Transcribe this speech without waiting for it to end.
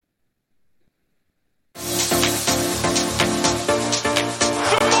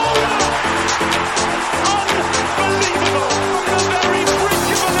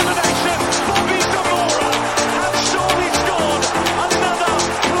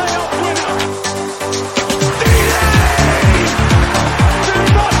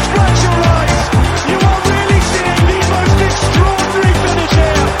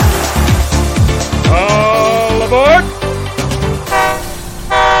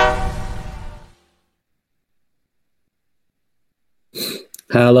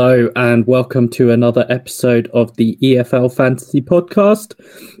Hello and welcome to another episode of the EFL Fantasy Podcast.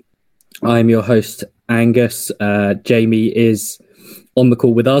 I'm your host, Angus. Jamie is on the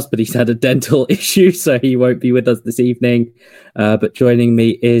call with us, but he's had a dental issue, so he won't be with us this evening. But joining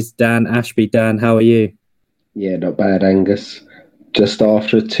me is Dan Ashby. Dan, how are you? Yeah, not bad, Angus. Just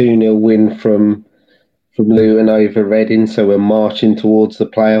after a 2-0 win from Luton over Reading, so we're marching towards the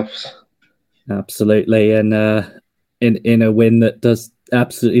playoffs. Absolutely, and in a win that does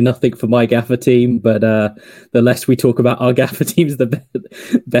absolutely nothing for my Gaffer team, but the less we talk about our Gaffer teams, the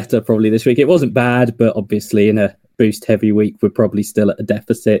better probably this week. It wasn't bad, but obviously in a boost heavy week, we're probably still at a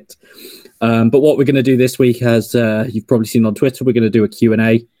deficit. But what we're going to do this week, as you've probably seen on Twitter, we're going to do a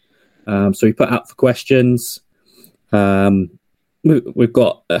Q&A. So we put out for questions. We've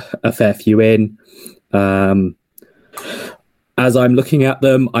got a fair few in. As I'm looking at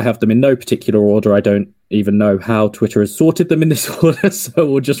them, I have them in no particular order. I don't even know how Twitter has sorted them in this order, so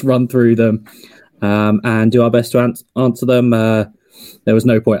we'll just run through them and do our best to answer them. There was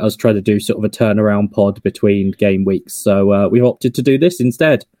no point us trying to do sort of a turnaround pod between game weeks, so we opted to do this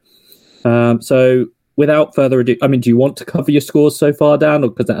instead. So without further ado, do you want to cover your scores so far, Dan, or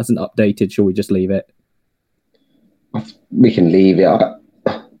because that hasn't updated, shall we just leave it? We can leave it,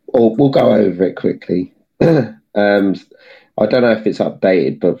 or we'll go over it quickly. I don't know if it's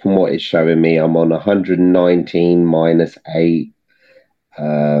updated, but from what it's showing me, I'm on 119 minus 8.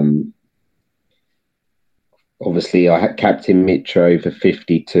 Obviously, I had Captain Mitchell over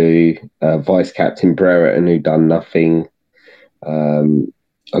 52, Vice Captain Brereton, who done nothing. I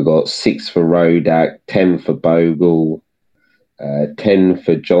got 6 for Rodak, 10 for Bogle, 10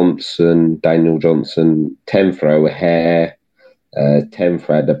 for Johnson, Daniel Johnson, 10 for O'Hare, 10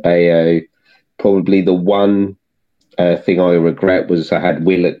 for Adebayo. Probably the one thing I regret was I had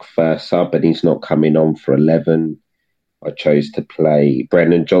Willock first sub and he's not coming on for 11. I chose to play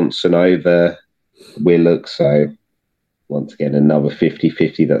Brennan Johnson over Willock, so once again another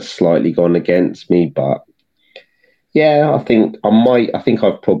 50-50 that's slightly gone against me. But yeah, I think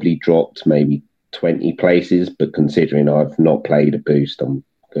I've probably dropped maybe 20 places, but considering I've not played a boost, I'm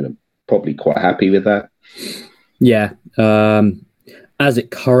gonna probably quite happy with that. Yeah. As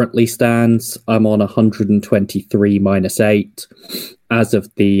it currently stands, I'm on 123 minus 8. As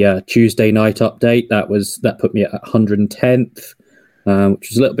of the Tuesday night update, that put me at 110th, which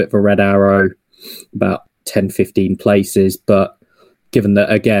was a little bit of a red arrow, about 10-15 places. But given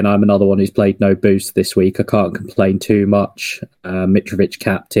that, again, I'm another one who's played no boost this week, I can't complain too much. Mitrovic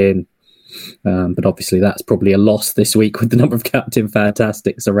captain, but obviously that's probably a loss this week with the number of captain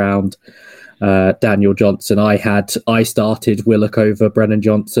fantastics around. Daniel Johnson, I started Willock over Brennan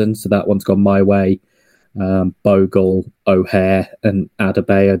Johnson, so that one's gone my way. Bogle, O'Hare, and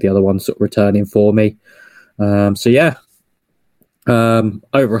Adebayo, the other one sort of returning for me. So yeah, over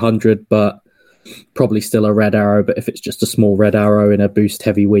 100, but probably still a red arrow. But if it's just a small red arrow in a boost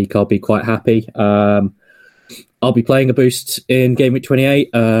heavy week, I'll be quite happy. I'll be playing a boost in Game Week 28.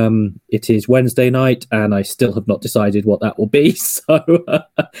 It is Wednesday night, and I still have not decided what that will be, so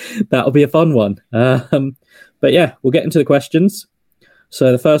that'll be a fun one. But yeah, we'll get into the questions.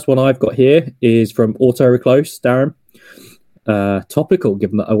 So the first one I've got here is from Auto Reclose, Darren. Topical,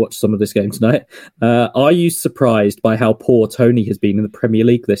 given that I watched some of this game tonight. Are you surprised by how poor Tony has been in the Premier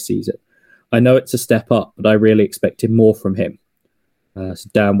League this season? I know it's a step up, but I really expected more from him. So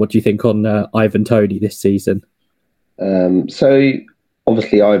Dan, what do you think on Ivan Toney this season? So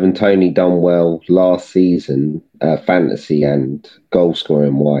obviously Ivan Toney done well last season, fantasy and goal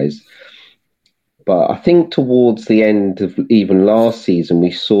scoring wise. But I think towards the end of even last season, we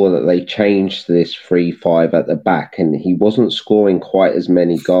saw that they changed to this 3-5 at the back, and he wasn't scoring quite as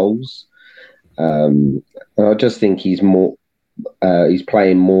many goals. And I just think he's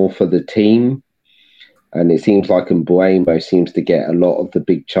playing more for the team. And it seems like Mbuemo seems to get a lot of the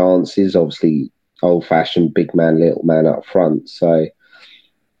big chances. Obviously, old-fashioned big man, little man up front. So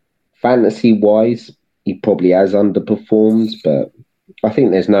fantasy-wise, he probably has underperformed, but I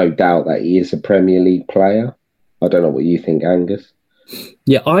think there's no doubt that he is a Premier League player. I don't know what you think, Angus.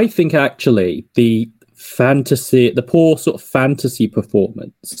 Yeah, I think actually the poor sort of fantasy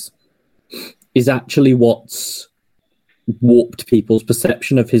performance is actually what's warped people's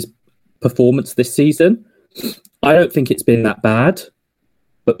perception of his performance this season. I don't think it's been that bad,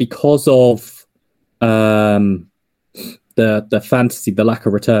 but because of the fantasy, the lack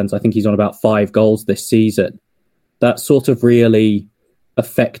of returns, I think he's on about 5 goals this season. That sort of really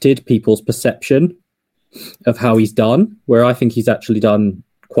affected people's perception of how he's done, where I think he's actually done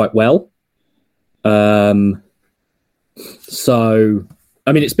quite well. So,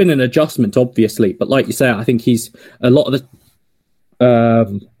 I mean, it's been an adjustment, obviously, but like you say, I think he's a lot of the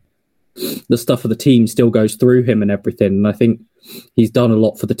the stuff of the team still goes through him and everything. And I think he's done a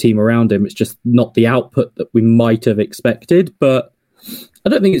lot for the team around him. It's just not the output that we might have expected, but I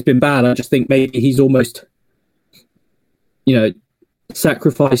don't think it's been bad. I just think maybe he's almost,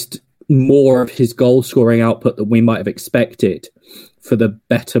 sacrificed more of his goal scoring output than we might have expected for the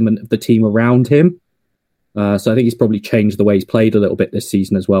betterment of the team around him. So I think he's probably changed the way he's played a little bit this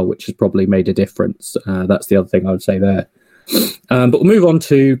season as well, which has probably made a difference. That's the other thing I would say there. But we'll move on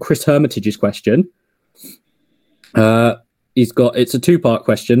to Chris Hermitage's question. It's a two-part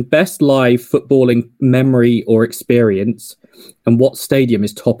question. Best live footballing memory or experience, and what stadium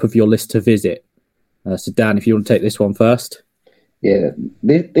is top of your list to visit? So Dan, if you want to take this one first. Yeah,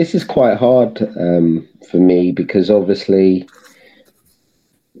 this is quite hard for me because obviously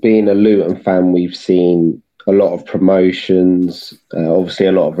being a Luton fan, we've seen a lot of promotions, obviously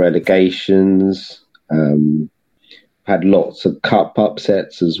a lot of relegations, had lots of cup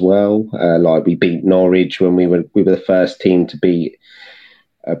upsets as well. Like we beat Norwich when we were the first team to beat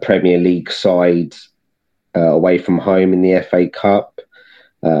a Premier League side away from home in the FA Cup.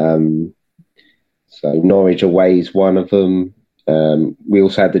 So Norwich away is one of them. We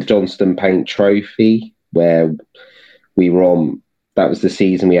also had the Johnston Paint Trophy where we were on. That was the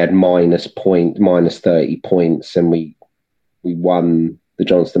season we had minus 30 points, and we won the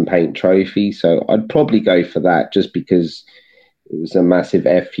Johnston Paint Trophy. So I'd probably go for that just because it was a massive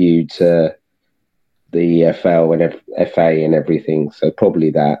FU to the EFL and FA and everything. So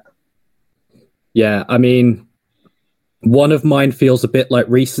probably that. Yeah, I mean, one of mine feels a bit like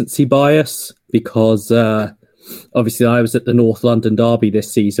recency bias because obviously I was at the North London derby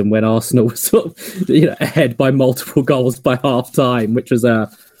this season when Arsenal was sort of ahead by multiple goals by half time, which was a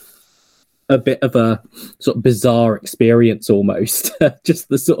bit of a sort of bizarre experience almost. Just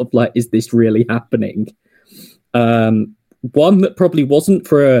the sort of like, is this really happening? One that probably wasn't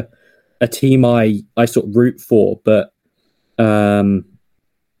for a team I sort of root for, but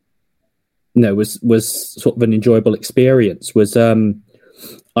was sort of an enjoyable experience was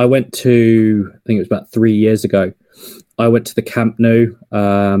I went to, I think it was about 3 years ago, I went to the Camp Nou,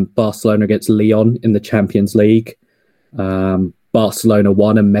 Barcelona against Lyon in the Champions League. Barcelona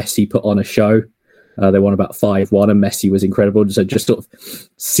won and Messi put on a show. They won about 5-1 and Messi was incredible. So just sort of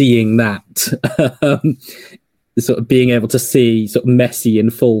seeing that, sort of being able to see sort of Messi in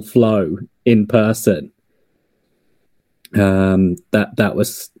full flow in person, that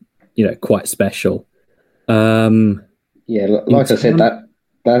was, quite special. Yeah, like I said,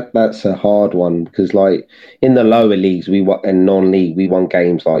 that's a hard one because, like, in the lower leagues and non-league, we won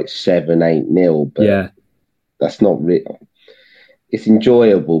games like 7-8-0. But yeah, that's not real. It's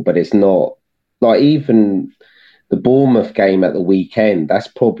enjoyable, but it's not like even the Bournemouth game at the weekend. That's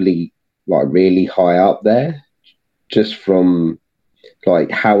probably like really high up there, just from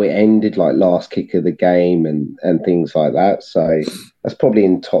like how it ended, like last kick of the game and things like that. So that's probably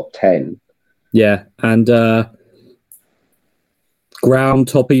in top 10. Yeah, and ground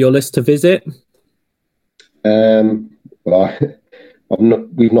top of your list to visit? Well,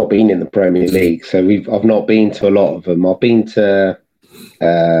 we've not been in the Premier League, so I've not been to a lot of them. I've been to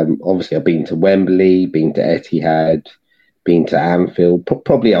obviously I've been to Wembley, been to Etihad, been to Anfield,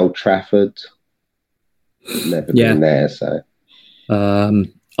 probably Old Trafford. Never been there, so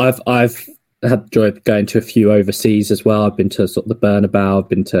I've had the joy of going to a few overseas as well. I've been to sort of the Bernabeu, I've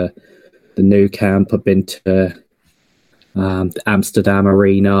been to the Nou Camp, I've been to the Amsterdam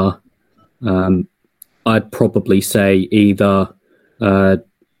Arena. I'd probably say either Borussia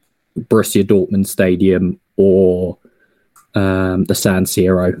Dortmund Stadium or the San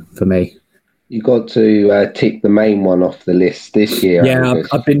Siro for me. You got to tick the main one off the list this year. Yeah,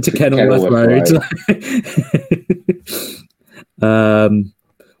 I've been to Kenilworth Road.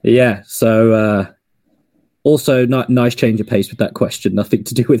 Yeah, so also nice change of pace with that question. Nothing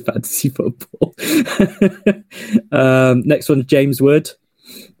to do with fantasy football. Next one, James Wood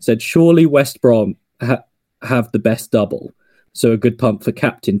said, surely West Brom have the best double, so a good pump for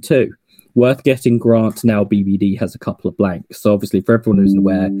captain too. Worth getting Grant now BBD has a couple of blanks. So obviously for everyone who's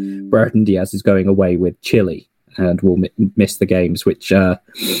aware, Brereton Diaz is going away with Chile and will miss the games, which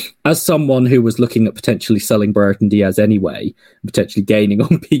as someone who was looking at potentially selling Brereton Diaz anyway, potentially gaining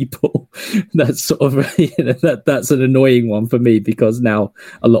on people, that's sort of that's an annoying one for me because now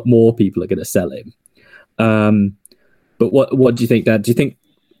a lot more people are going to sell him. But what do you think, Dad? Do you think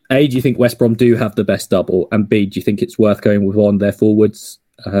A, do you think West Brom do have the best double, and B, do you think it's worth going with one of their forwards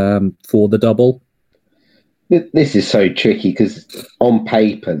for the double? This is so tricky because on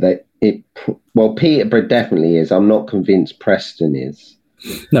paper Peterborough definitely is. I'm not convinced Preston is.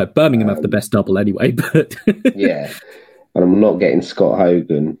 No, Birmingham have the best double anyway, but yeah. and I'm not getting Scott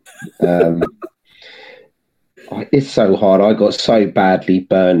Hogan. It's so hard. I got so badly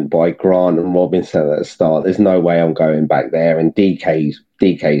burnt by Grant and Robinson at the start. There's no way I'm going back there, and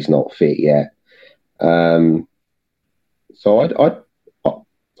DK's not fit yet. So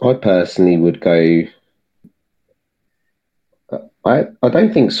I personally would go. I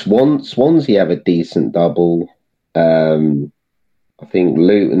don't think Swansea have a decent double. I think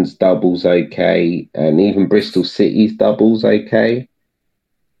Luton's double's okay, and even Bristol City's double's okay.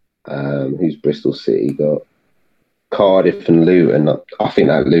 Who's Bristol City got? Cardiff and Luton. I think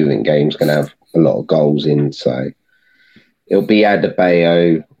that Luton game's going to have a lot of goals in, so it'll be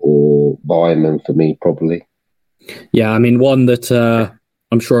Adebayo or Vyman for me, probably. Yeah, I mean, one that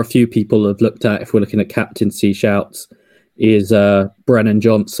I'm sure a few people have looked at if we're looking at captaincy shouts is Brennan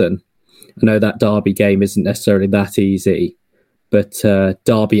Johnson. I know that Derby game isn't necessarily that easy, but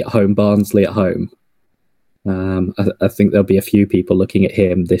Derby at home, Barnsley at home. I think there'll be a few people looking at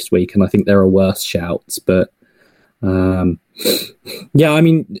him this week, and I think there are worse shouts, but yeah, I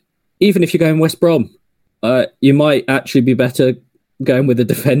mean, even if you're going West Brom, you might actually be better going with a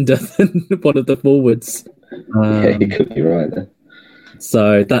defender than one of the forwards. Yeah, you could be right there.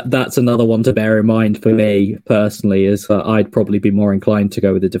 So that's another one to bear in mind for me personally, is I'd probably be more inclined to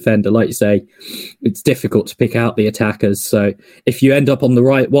go with a defender. Like you say, it's difficult to pick out the attackers. So if you end up on the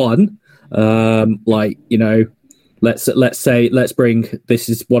right one, let's bring, this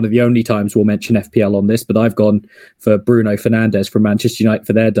is one of the only times we'll mention FPL on this, but I've gone for Bruno Fernandes from Manchester United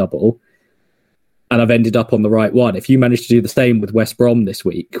for their double, and I've ended up on the right one. If you manage to do the same with West Brom this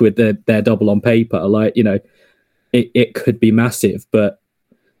week with their double on paper, it could be massive, but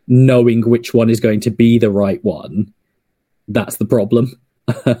knowing which one is going to be the right one, that's the problem.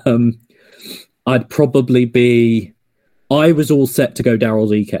 I was all set to go Daryl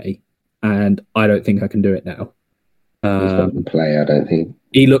ZK, and I don't think I can do it now. He's not the player, I don't think.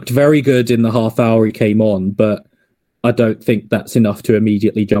 He looked very good in the half hour he came on, but I don't think that's enough to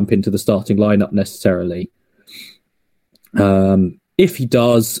immediately jump into the starting lineup necessarily. If he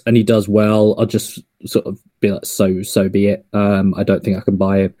does, and he does well, I'll just sort of be like, so be it. I don't think I can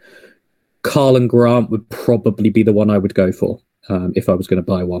buy him. Karlan Grant would probably be the one I would go for if I was going to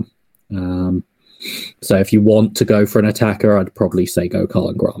buy one. So if you want to go for an attacker, I'd probably say go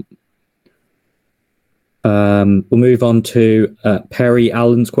Karlan Grant. We'll move on to Perry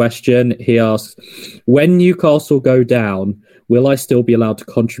Allen's question. He asks, when Newcastle go down, will I still be allowed to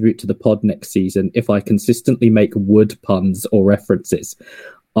contribute to the pod next season if I consistently make Wood puns or references?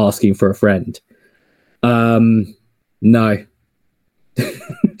 Asking for a friend. No.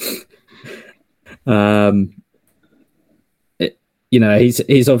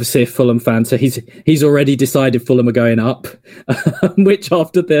 He's obviously a Fulham fan, so he's already decided Fulham are going up, which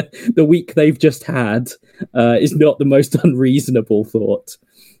after the week they've just had is not the most unreasonable thought.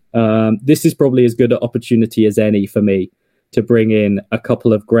 This is probably as good an opportunity as any for me to bring in a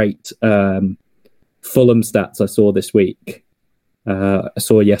couple of great Fulham stats I saw this week. I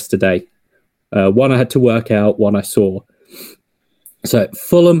saw yesterday. One I had to work out, one I saw. So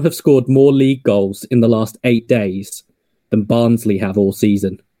Fulham have scored more league goals in the last 8 days than Barnsley have all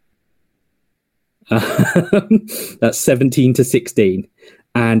season. That's 17-16.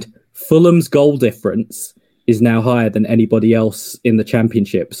 And Fulham's goal difference is now higher than anybody else in the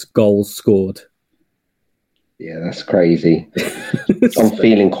Championship's goals scored. Yeah, that's crazy. I'm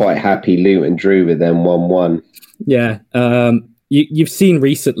feeling quite happy Luton drew with them 1-1. Yeah. You've seen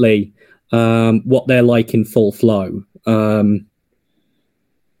recently what they're like in full flow.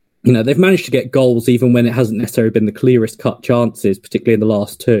 They've managed to get goals even when it hasn't necessarily been the clearest cut chances, particularly in the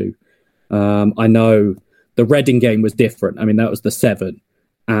last two. I know the Reading game was different. I mean, that was the 7.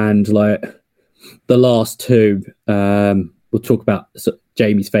 And the last two, we'll talk about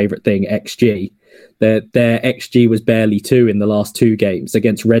Jamie's favourite thing, XG. Their XG was barely 2 in the last 2 games.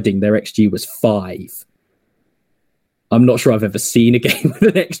 Against Reading, their XG was 5. I'm not sure I've ever seen a game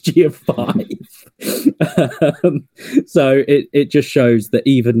with an XG of 5. So it just shows that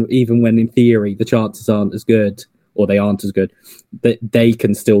even when in theory the chances aren't as good, or they aren't as good, that they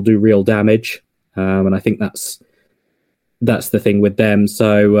can still do real damage. And I think that's the thing with them.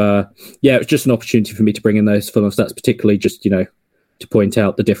 So it's just an opportunity for me to bring in those Fulham stats, particularly just to point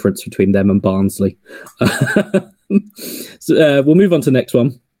out the difference between them and Barnsley. So we'll move on to the next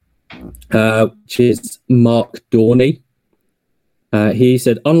one. Which is Mark Dorney. He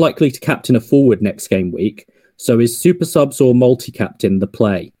said, unlikely to captain a forward next game week, so is super subs or multi-captain the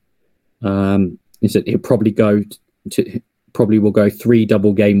play? He said he'll probably go probably will go 3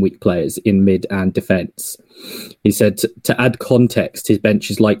 double game week players in mid and defence. He said to add context, his bench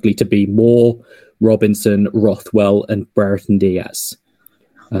is likely to be Moore, Robinson, Rothwell, and Brereton Diaz.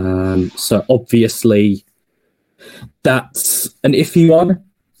 So obviously that's an iffy one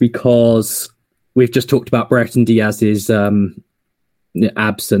because we've just talked about Brereton Diaz's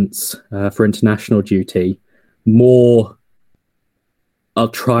absence for international duty. Moore, I'll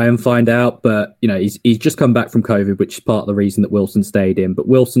try and find out, but he's just come back from COVID, which is part of the reason that Wilson stayed in. But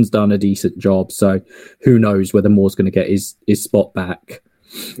Wilson's done a decent job, so who knows whether Moore's going to get his spot back.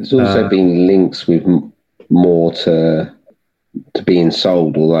 There's also been links with Moore to being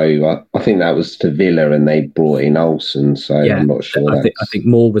sold, although I think that was to Villa and they brought in Olsen, so I'm not sure. I think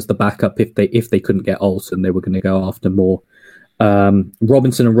Moore was the backup. If they couldn't get Olsen, they were going to go after Moore.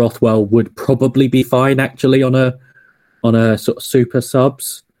 Robinson and Rothwell would probably be fine actually on a sort of super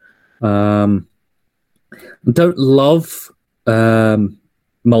subs. Don't love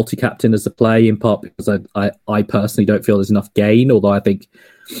multi-captain as a play, in part because I personally don't feel there's enough gain, although I think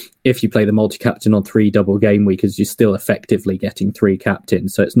if you play the multi-captain on 3 double game weekers, you're still effectively getting 3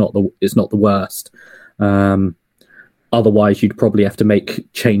 captains, so it's not the worst. Otherwise, you'd probably have to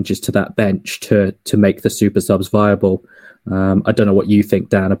make changes to that bench to make the super subs viable. I don't know what you think,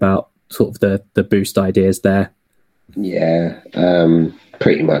 Dan, about sort of the boost ideas there. Yeah,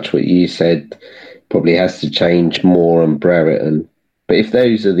 pretty much what you said. Probably has to change Moore and Brereton. But if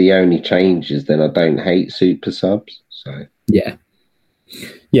those are the only changes, then I don't hate super subs. So yeah,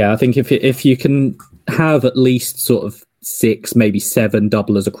 I think if you can have at least sort of 6, maybe 7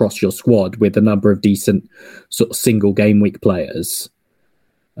 doublers across your squad with a number of decent sort of single game week players,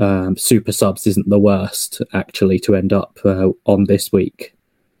 super subs isn't the worst actually to end up on this week.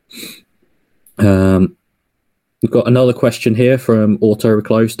 We've got another question here from Auto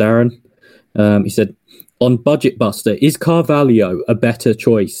Reclose, Darren. He said, on Budget Buster, is Carvalho a better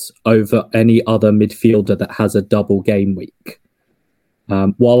choice over any other midfielder that has a double game week?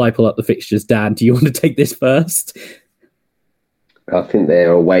 While I pull up the fixtures, Dan, do you want to take this first? I think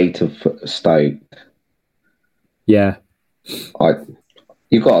they're away to Stoke. Yeah.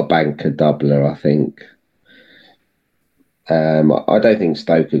 You've got to bank a doubler, I think. I don't think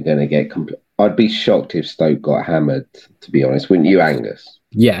Stoke are going to get I'd be shocked if Stoke got hammered, to be honest. Wouldn't you, Angus?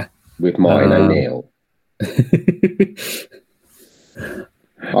 Yeah. With Martin O'Neill.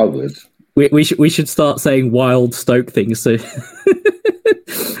 I would. We should start saying wild Stoke things. So,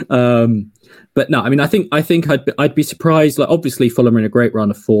 but no, I mean, I think I'd be surprised. Like, obviously, Fulham are in a great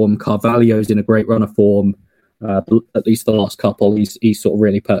run of form. Carvalho's in a great run of form. At least the last couple, he's sort of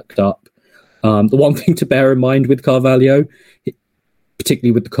really perked up. The one thing to bear in mind with Carvalho,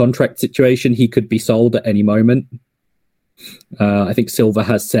 particularly with the contract situation, he could be sold at any moment. I think Silva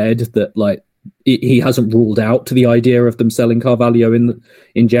has said that he hasn't ruled out to the idea of them selling Carvalho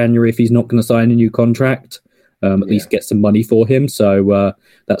in January if he's not going to sign a new contract. At least get some money for him. So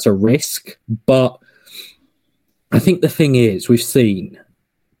that's a risk. But I think the thing is, we've seen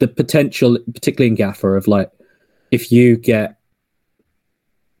the potential, particularly in Gaffer, of if you get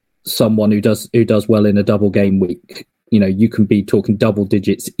someone who does well in a double game week, you can be talking double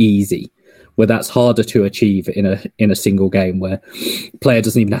digits easy, where that's harder to achieve in a single game, where player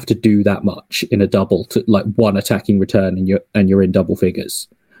doesn't even have to do that much in a double, to one attacking return and you're in double figures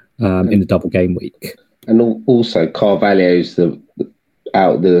in a double game week. And also Carvalho's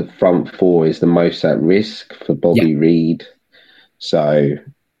out of the front 4 is the most at risk for Bobby Reid, so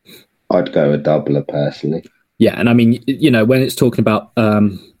I'd go a doubler personally. Yeah, and I mean, when it's talking about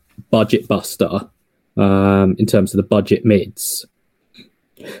Budget Buster, in terms of the budget mids,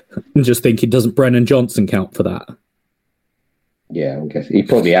 I'm just thinking, doesn't Brennan Johnson count for that? Yeah, I guess he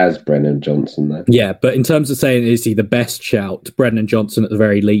probably has Brennan Johnson though. Yeah, but in terms of saying is he the best shout, Brennan Johnson at the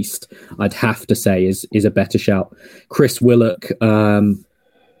very least, I'd have to say is a better shout. Chris Willock,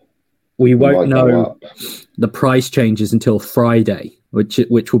 we won't know the price changes until Friday, which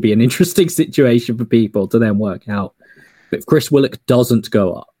will be an interesting situation for people to then work out. But if Chris Willock doesn't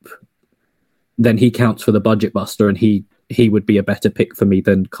go up, then he counts for the Budget Buster, and he would be a better pick for me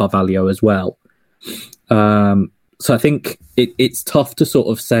than Carvalho as well. So I think it's tough to sort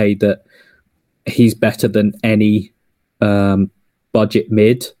of say that he's better than any budget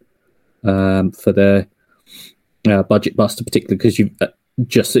mid for the Budget Buster, particularly because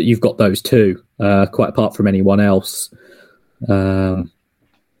you've got those two, quite apart from anyone else. You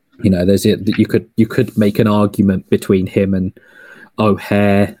could make an argument between him and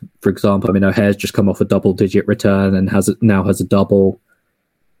O'Hare, for example. I mean, O'Hare's just come off a double-digit return and now has a double.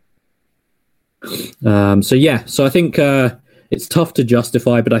 So I think it's tough to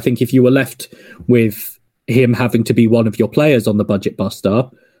justify, but I think if you were left with him having to be one of your players on the budget buster,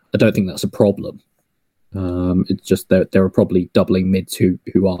 I don't think that's a problem. It's just that there are probably doubling mids who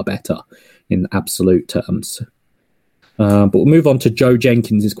are better in absolute terms. But we'll move on to Joe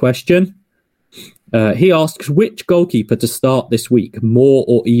Jenkins' question. He asks, which goalkeeper to start this week, Moore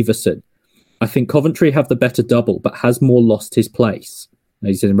or Everson? I think Coventry have the better double, but has Moore lost his place?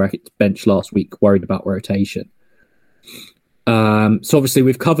 He's in bench last week, worried about rotation. So obviously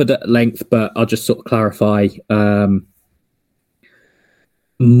we've covered at length, but I'll just sort of clarify.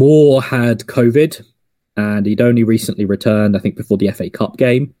 Moore had COVID, and he'd only recently returned, I think, before the FA Cup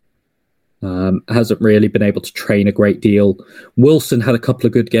game. Hasn't really been able to train a great deal. Wilson had a couple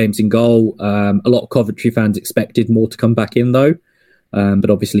of good games in goal. A lot of Coventry fans expected Moore to come back in, though,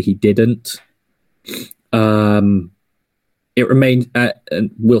 but obviously he didn't. It remains,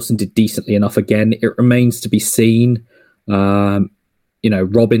 and Wilson did decently enough again. It remains to be seen.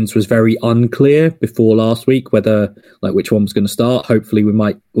 Robbins was very unclear before last week whether which one was going to start. Hopefully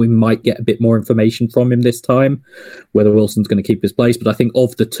we might get a bit more information from him this time, whether Wilson's going to keep his place. But I think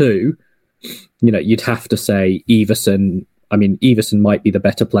of the two, you'd have to say Everson. I mean, Everson might be the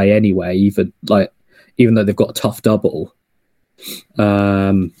better play anyway, even though they've got a tough double.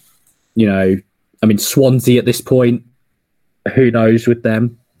 Swansea at this point, who knows with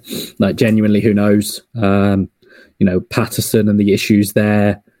them? Genuinely, who knows? Patterson and the issues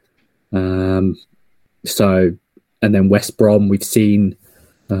there. And then West Brom, we've seen.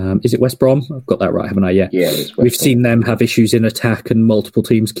 Is it West Brom? I've got that right, haven't I? Yeah. We've seen them have issues in attack, and multiple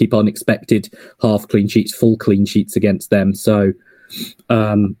teams keep unexpected half clean sheets, full clean sheets against them. So,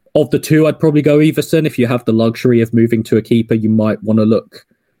 of the two, I'd probably go Everson. If you have the luxury of moving to a keeper, you might want to look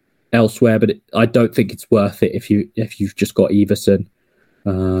elsewhere, but I don't think it's worth it if you've just got Everson.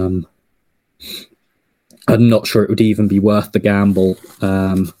 I'm not sure it would even be worth the gamble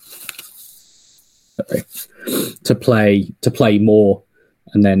to play more,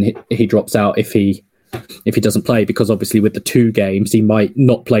 and then he drops out if he doesn't play, because obviously with the 2 games he might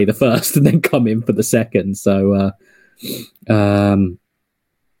not play the first and then come in for the second. So, do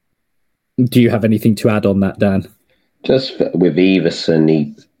you have anything to add on that, Dan? Just with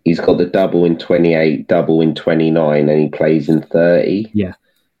Everson, he's got the double in 28, double in 29, and he plays in 30. Yeah.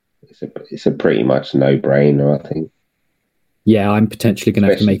 It's a pretty much no-brainer, I think. Yeah, I'm potentially going to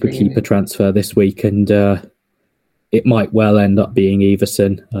have to make a keeper transfer this week, and it might well end up being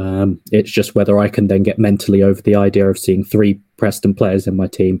Everson. It's just whether I can then get mentally over the idea of seeing 3 Preston players in my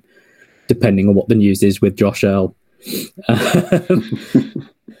team, depending on what the news is with Josh Earl.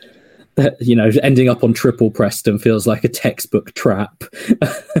 Ending up on triple Preston feels like a textbook trap.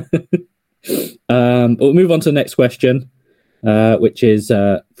 We'll move on to the next question, which is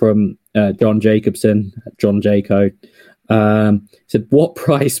from John Jacobson, John Jaco. Said, what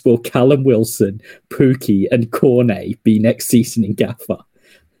price will Callum Wilson, Pookie and Cornet be next season in Gaffer?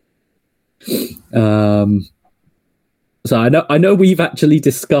 So I know we've actually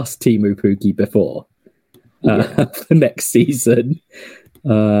discussed Teemu Pukki before for next season.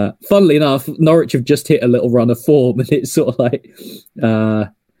 Funnily enough, Norwich have just hit a little run of form, and it's sort of like,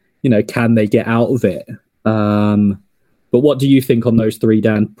 can they get out of it? But what do you think on those 3,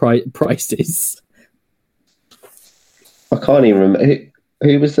 Dan, prices? I can't even remember.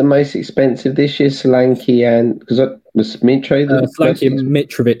 Who was the most expensive this year? Solanke and... Because was Mitro Solanke and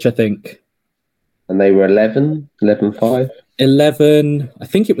Mitrovic, I think. And they were 11.5? 11. I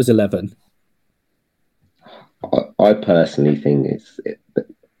think it was 11. I personally think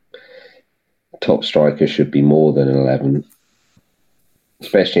top striker should be more than 11,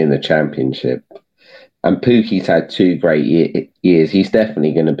 especially in the Championship. And Pookie's had 2 great years. He's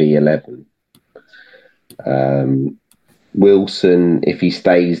definitely going to be 11. Wilson, if he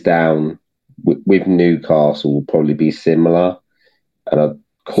stays down with Newcastle, will probably be similar. And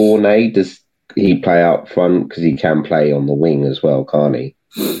Cornet, does he play up front? Because he can play on the wing as well, can't he?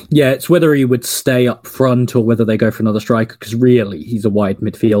 Yeah, it's whether he would stay up front or whether they go for another striker, because really he's a wide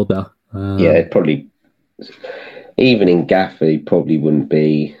midfielder. Yeah, probably. Even in Gaffer, he probably wouldn't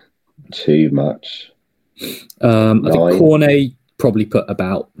be too much. I think Cornet probably put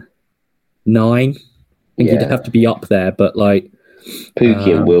about 9. I think he'd have to be up there, but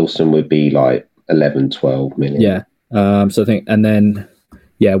Pookie and Wilson would be 11, 12 million. Yeah. So I think, and then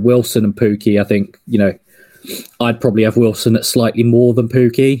Wilson and Pookie, I think, I'd probably have Wilson at slightly more than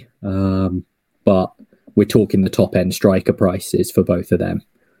Pookie, but we're talking the top end striker prices for both of them.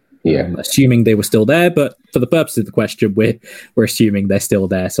 Yeah, assuming they were still there, but for the purpose of the question, we're assuming they're still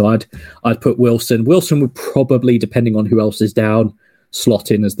there. So I'd put Wilson. Wilson would probably, depending on who else is down,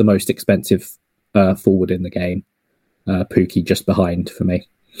 slot in as the most expensive forward in the game. Pookie just behind for me.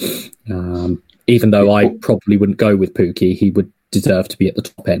 Even though I probably wouldn't go with Pookie, he would deserve to be at the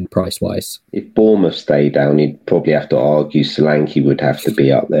top end price-wise. If Bournemouth stay down, you'd probably have to argue Solanke would have to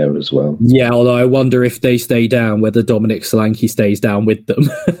be up there as well. Yeah, although I wonder if they stay down, whether Dominic Solanke stays down with them.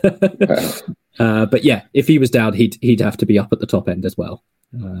 But yeah, if he was down, he'd have to be up at the top end as well.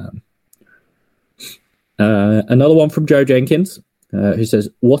 Another one from Joe Jenkins, who says,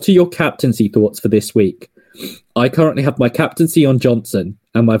 "What are your captaincy thoughts for this week? I currently have my captaincy on Johnson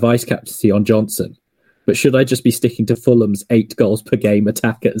and my vice captaincy on Johnson. But should I just be sticking to Fulham's 8 goals per game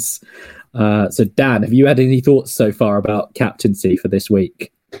attackers?" So, Dan, have you had any thoughts so far about captaincy for this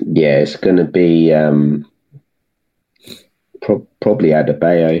week? Yeah, it's going to be probably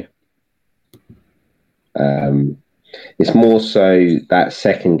Adebayo. It's more so that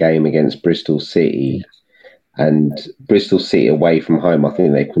second game against Bristol City. And Bristol City away from home, I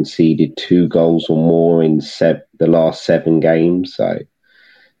think they've conceded 2 goals or more in the last 7 games. So,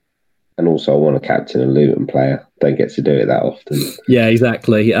 and also I want to captain a Luton player. Don't get to do it that often. Yeah,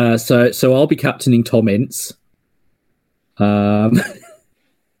 exactly. So I'll be captaining Tom Ince. No,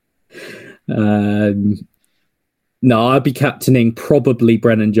 I'll be captaining probably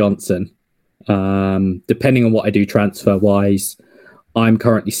Brennan Johnson. Depending on what I do transfer-wise, I'm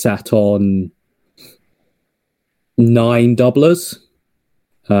currently sat on 9 doublers.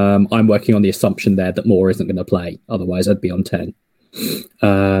 I'm working on the assumption there that Moore isn't going to play. Otherwise, I'd be on 10.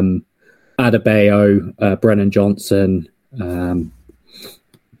 Adebayo, Brennan Johnson,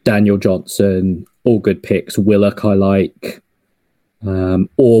 Daniel Johnson, all good picks. Willock I like.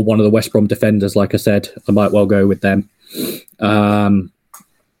 Or one of the West Brom defenders, like I said. I might well go with them.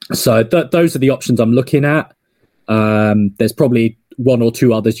 So those are the options I'm looking at. There's probably 1 or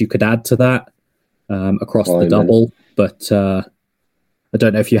 2 others you could add to that across the double. But I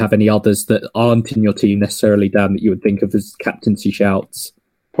don't know if you have any others that aren't in your team necessarily, Dan, that you would think of as captaincy shouts.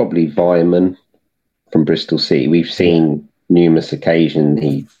 Probably Vyman from Bristol City. We've seen numerous occasions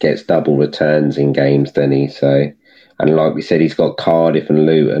he gets double returns in games, doesn't he? So, and like we said, he's got Cardiff and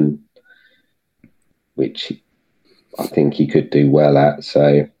Luton, which I think he could do well at.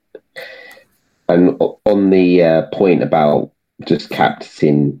 So, and on the point about just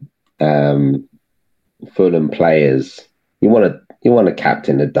captaining Fulham players, you want to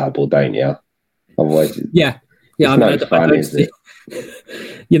captain a double, don't you? Otherwise, yeah. I mean, no fun, is it?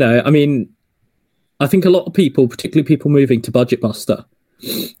 You know, I mean, I think a lot of people, particularly people moving to Budget Buster,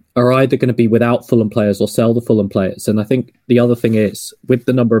 are either going to be without Fulham players or sell the Fulham players. And I think the other thing is, with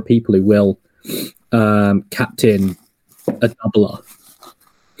the number of people who will captain a doubler,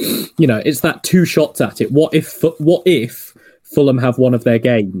 you know, it's that 2 shots at it. What if Fulham have one of their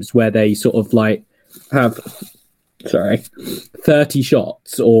games where they sort of like have 30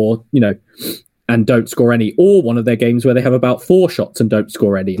 shots, or, you know, and don't score any, or one of their games where they have about 4 shots and don't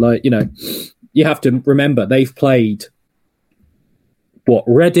score any. Like, you know, you have to remember they've played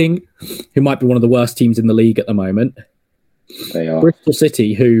Reading, who might be one of the worst teams in the league at the moment. They are. Bristol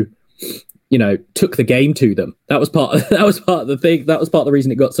City, who, you know, took the game to them. That was part of the thing. That was part of the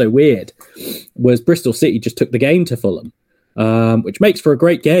reason it got so weird, was Bristol City just took the game to Fulham, which makes for a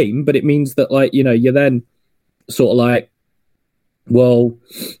great game, but it means that, like, you know, you're then sort of like, well,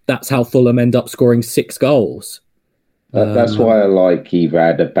 that's how Fulham end up scoring 6 goals. That's why I like either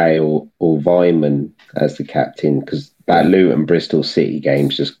Adebayo or Vyman as the captain, because that Luton Bristol City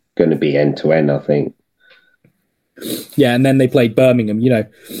game's just going to be end to end, I think. Yeah, and then they played Birmingham. You know,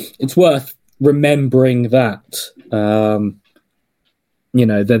 it's worth remembering that. You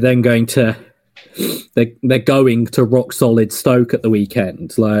know, they're then going to rock solid Stoke at the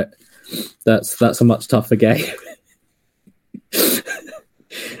weekend. Like, that's a much tougher game.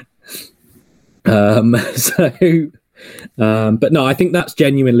 But no, I think that's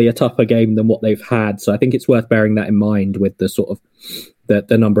genuinely a tougher game than what they've had. So I think it's worth bearing that in mind with the sort of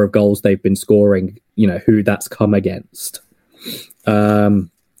the number of goals they've been scoring, you know, who that's come against. So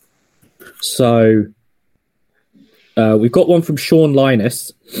we've got one from Sean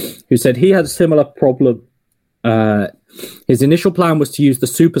Linus, who said he had a similar problem. His initial plan was to use the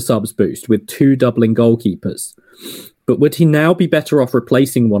super subs boost with 2 doubling goalkeepers. But would he now be better off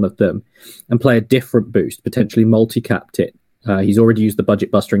replacing one of them and play a different boost, potentially multi-captain? He's already used the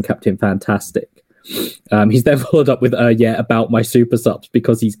Budget Buster and Captain Fantastic. He's then followed up with, about my super subs,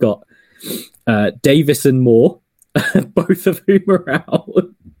 because he's got Davis and Moore, both of whom are out,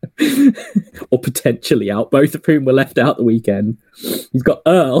 or potentially out, both of whom were left out the weekend. He's got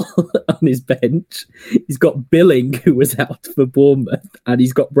Earl on his bench. He's got Billing, who was out for Bournemouth, and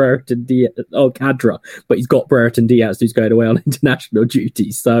he's got Brereton Diaz, Cadra, but he's got Brereton Diaz, who's going away on international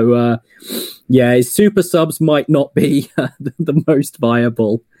duty. So, his super subs might not be the most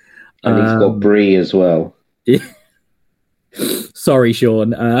viable. And he's got Brie as well. Sorry,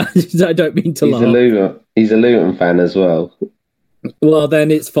 Sean. I don't mean to laugh. He's a Luton fan as well. Well,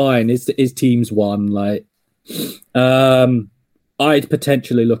 then it's fine. His team's won. Like, I'd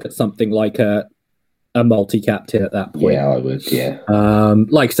potentially look at something like a multi-captain at that point. Yeah, I would. Yeah.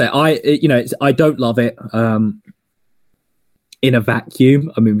 Like I say, I don't love it. In a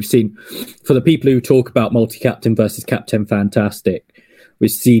vacuum. I mean, we've seen, for the people who talk about multi-captain versus Captain Fantastic,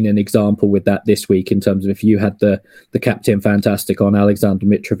 we've seen an example with that this week in terms of if you had the Captain Fantastic on Alexander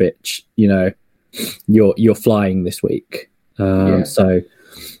Mitrovic, you're flying this week. So,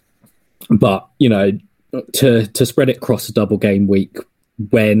 but to spread it across a double game week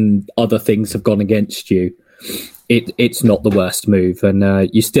when other things have gone against you, it's not the worst move, and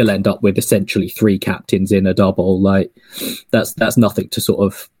you still end up with essentially 3 captains in a double. Like that's nothing to sort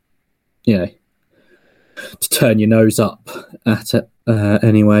of to turn your nose up at it.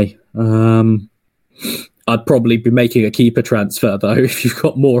 Anyway, I'd probably be making a keeper transfer though if you've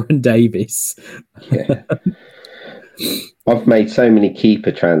got Moore and Davis. Yeah. I've made so many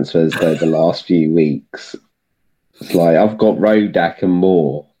keeper transfers though the last few weeks. It's like I've got Rodak and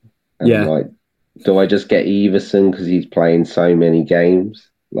Moore. And like, do I just get Everson because he's playing so many games?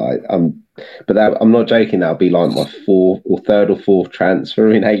 Like, I'm not joking. That'll be like my third or fourth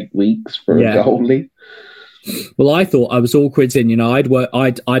transfer in 8 weeks for a goalie. Well, I thought I was awkward in.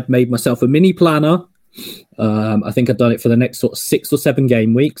 I'd made myself a mini planner. I think I'd done it for the next sort of 6 or 7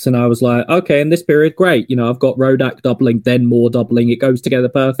 game weeks, and I was like, okay, in this period, great. I've got Rodak doubling, then Moore doubling. It goes together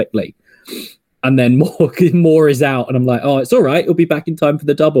perfectly. And then Moore is out, and I'm like, oh, it's all right. He'll be back in time for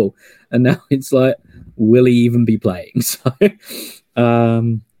the double. And now it's like, will he even be playing? So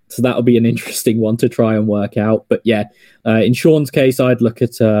that'll be an interesting one to try and work out. But yeah, in Sean's case, I'd look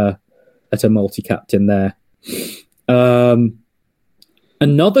at a multi-captain there.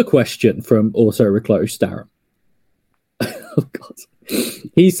 Another question from also Reclose Darren. Oh God.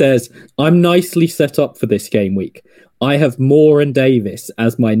 He says, I'm nicely set up for this game week. I have Moore and Davis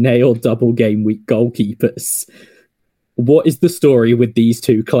as my nailed double game week goalkeepers. What is the story with these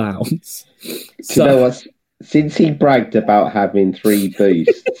 2 clowns? You know what? Since he bragged about having 3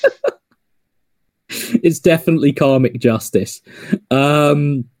 boosts, it's definitely karmic justice.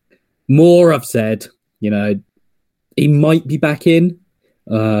 Moore, I've said, he might be back in.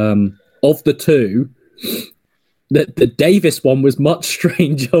 Of the 2, the Davis one was much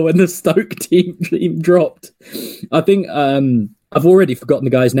stranger when the Stoke team dropped. I think I've already forgotten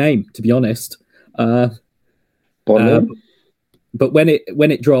the guy's name, to be honest. Bonham. But when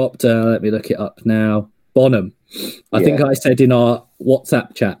it dropped, let me look it up now. Bonham. I think I said in our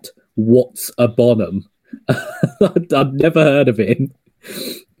WhatsApp chat, "What's a Bonham?" I'd never heard of him.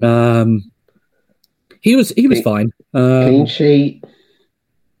 He was fine. Clean sheet.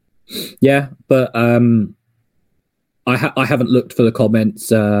 Yeah, but I haven't looked for the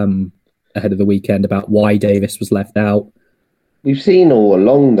comments ahead of the weekend about why Davis was left out. We've seen all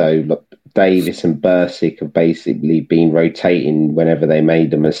along, though, look, Davis and Bursic have basically been rotating whenever they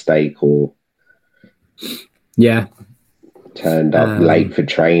made a mistake or turned up late for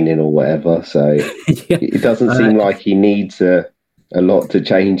training or whatever. So it doesn't seem like he needs a lot to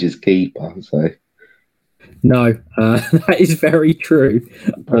change his keeper. So no, that is very true.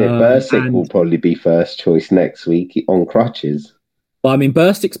 Bursic will probably be first choice next week on crutches. Well, I mean,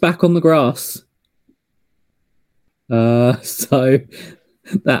 Bursic's back on the grass. So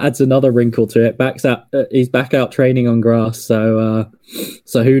that adds another wrinkle to it. He's back out training on grass. So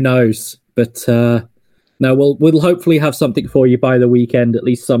who knows? But no, we'll hopefully have something for you by the weekend. At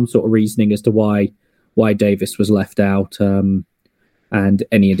least some sort of reasoning as to why Davis was left out, and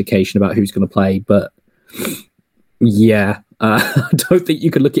any indication about who's going to play. But yeah, I don't think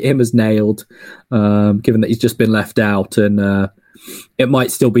you could look at him as nailed, given that he's just been left out, and it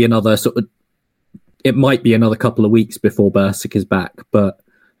might still be another couple of weeks before Bursic is back, but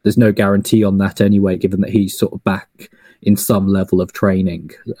there's no guarantee on that anyway, given that he's sort of back in some level of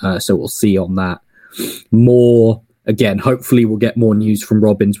training. So we'll see on that. More, again, hopefully we'll get more news from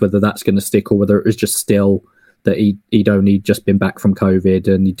Robbins, whether that's going to stick or whether it was just still that he'd only just been back from COVID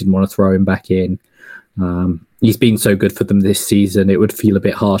and he didn't want to throw him back in. He's been so good for them this season, it would feel a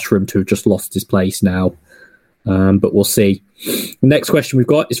bit harsh for him to have just lost his place now. But we'll see. The next question we've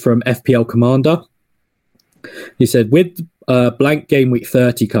got is from FPL Commander. He said, with blank game week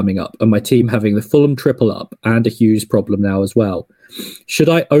 30 coming up and my team having the Fulham triple up and a Hughes problem now as well, should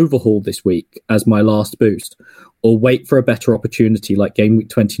I overhaul this week as my last boost or wait for a better opportunity like game week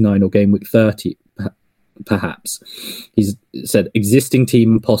 29 or game week 30 perhaps? He's said existing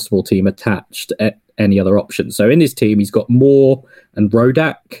team and possible team attached at any other options. So in his team he's got Moore and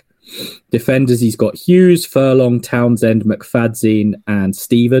Rodak. Defenders, he's got Hughes, Furlong, Townsend, McFadzean, and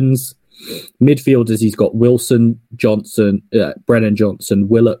Stevens. Midfielders, he's got Wilson, Johnson, Brennan Johnson,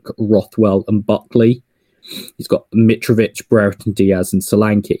 Willock, Rothwell, and Buckley. He's got Mitrovic, Brereton, Diaz, and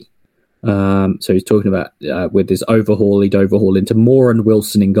Solanke. So he's talking about with his overhaul, he'd overhaul into Moore and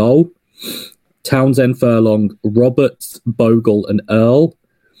Wilson in goal. Townsend, Furlong, Roberts, Bogle, and Earl.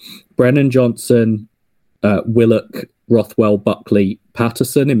 Brennan Johnson, Willock, Rothwell, Buckley,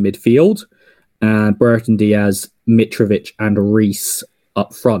 Patterson in midfield. And Brereton, Diaz, Mitrovic, and Reese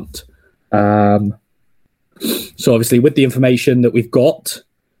up front. So obviously with the information that we've got,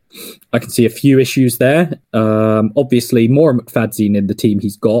 I can see a few issues there. Obviously, Moore and McFadzean in the team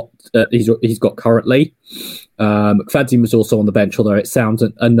he's got currently. McFadzean was also on the bench, although it sounds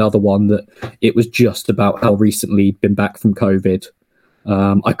another one that it was just about how recently he'd been back from COVID.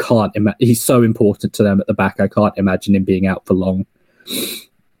 I can't imagine. He's so important to them at the back. I can't imagine him being out for long.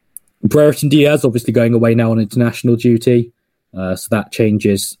 Brereton Diaz obviously going away now on international duty. So that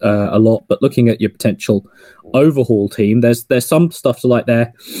changes a lot. But looking at your potential overhaul team, there's some stuff to like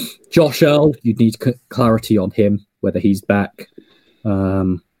there. Josh Earl, you'd need clarity on him, whether he's back.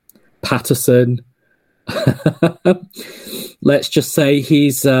 Patterson, let's just say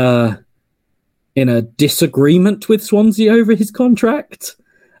he's in a disagreement with Swansea over his contract.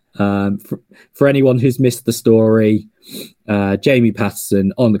 For anyone who's missed the story, Jamie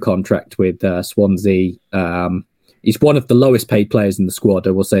Patterson on the contract with Swansea. He's one of the lowest paid players in the squad.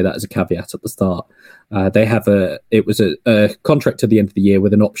 I will say that as a caveat at the start. They have it was a contract to the end of the year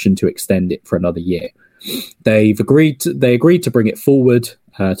with an option to extend it for another year. They agreed to bring it forward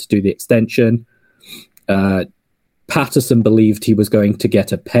to do the extension. Patterson believed he was going to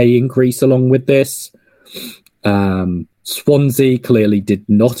get a pay increase along with this. Swansea clearly did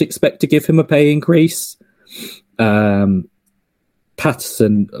not expect to give him a pay increase.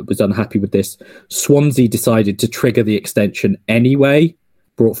 Patterson was unhappy with this. Swansea decided to trigger the extension anyway,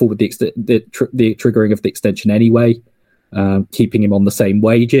 brought forward the triggering of the extension anyway, keeping him on the same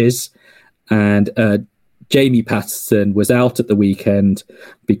wages. And Jamie Patterson was out at the weekend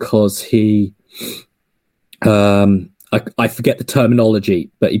because he, I forget the terminology,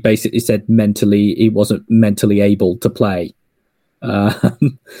 but he basically said he wasn't mentally able to play.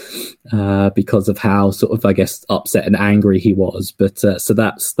 Because of how sort of, I guess, upset and angry he was. But so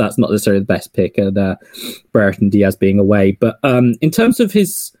that's not necessarily the best pick, and Brereton Diaz being away. But in terms of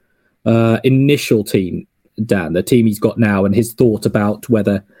his initial team, Dan, the team he's got now, and his thought about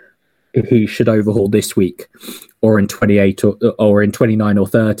whether he should overhaul this week or in 28 or in 29 or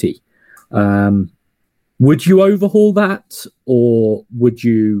 30, would you overhaul that, or would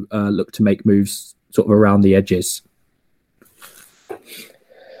you look to make moves sort of around the edges?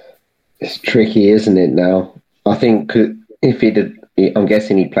 It's tricky, isn't it, now? I think if I'm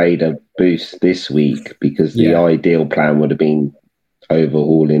guessing he played a boost this week, because the ideal plan would have been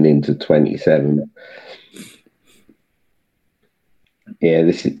overhauling into 27.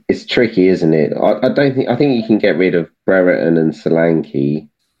 Yeah, it's tricky, isn't it? I think you can get rid of Brereton and Solanke.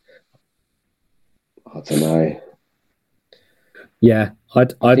 I don't know. Yeah, I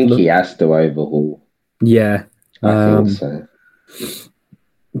think he has to overhaul. Yeah, I think so.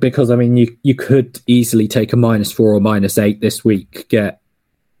 Because, I mean, you could easily take a -4 or -8 this week, get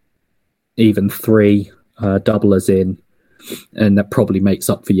even 3 doublers in, and that probably makes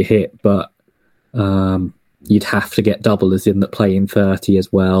up for your hit. But you'd have to get doublers in that play in 30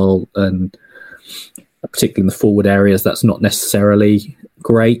 as well, and particularly in the forward areas, that's not necessarily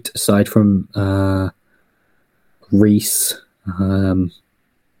great, aside from Reese.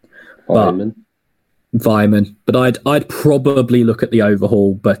 Vyman, but I'd probably look at the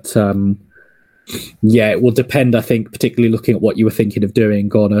overhaul. But it will depend. I think, particularly looking at what you were thinking of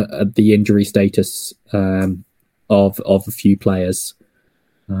doing on the injury status of a few players.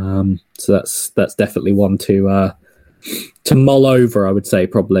 So that's definitely one to mull over. I would say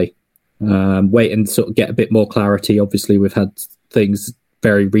probably wait and sort of get a bit more clarity. Obviously, we've had things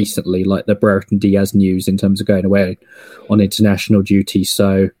very recently like the Brereton Diaz news in terms of going away on international duty.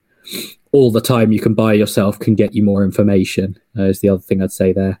 So all the time you can buy yourself can get you more information, is the other thing I'd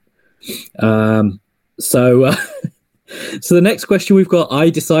say there. So the next question we've got, I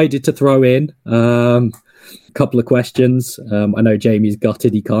decided to throw in a couple of questions. I know Jamie's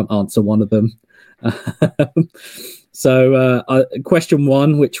gutted he can't answer one of them. So question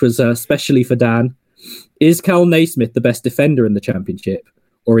 1, which was especially for Dan, is Cal Naismith the best defender in the Championship,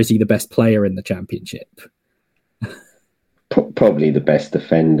 or is he the best player in the Championship? Probably the best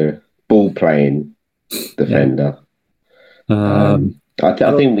defender. Ball playing defender. I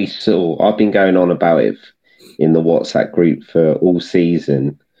think I've been going on about it in the WhatsApp group for all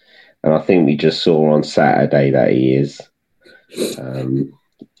season, and I think we just saw on Saturday that he is.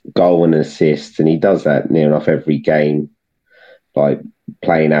 Goal and assist, and he does that near enough every game, like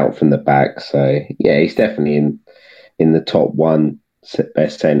playing out from the back. So yeah, he's definitely in the top one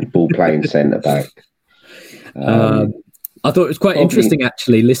best ball playing centre back. I thought it was quite interesting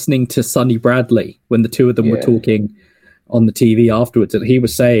actually listening to Sonny Bradley when the two of them were talking on the TV afterwards, and he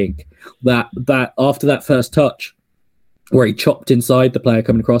was saying that after that first touch where he chopped inside the player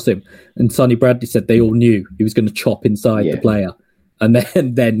coming across him, and Sonny Bradley said they all knew he was going to chop inside the player and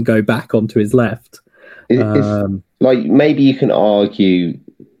then go back onto his left. It's like maybe you can argue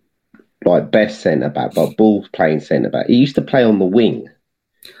like best centre back, but ball playing centre back. He used to play on the wing.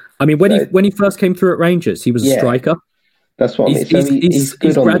 I mean, when he first came through at Rangers, he was a striker. That's what I mean. So he's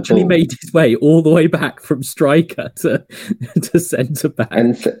gradually made his way all the way back from striker to centre back.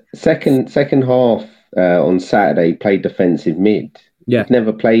 And second half on Saturday, played defensive mid. Yeah, he's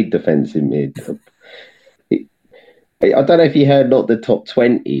never played defensive mid. I don't know if you heard not the top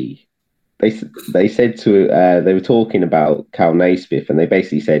 20. They said they were talking about Cal Naismith, and they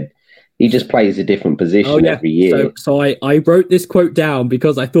basically said he just plays a different position every year. So I wrote this quote down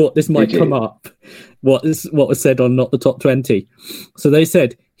because I thought this might come up. What was said on Not the Top 20. So they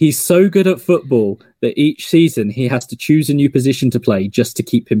said he's so good at football that each season he has to choose a new position to play just to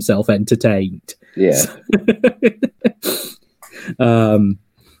keep himself entertained. Yeah.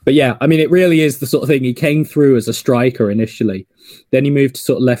 But yeah, I mean, it really is the sort of thing. He came through as a striker initially, then he moved to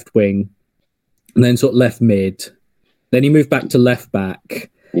sort of left wing, and then sort of left mid. Then he moved back to left back.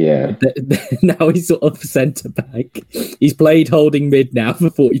 Yeah. Now he's sort of centre back. He's played holding mid now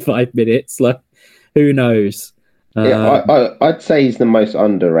for 45 minutes. Like, who knows? I'd say he's the most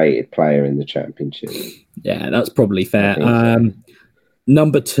underrated player in the Championship. Yeah, that's probably fair.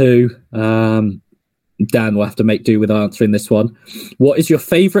 Number 2, Dan will have to make do with answering this one. What is your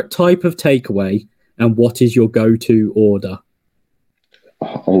favourite type of takeaway, and what is your go-to order?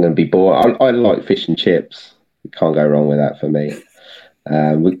 I'm going to be bored. I like fish and chips. You can't go wrong with that for me.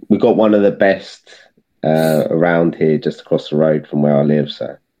 We got one of the best around here, just across the road from where I live.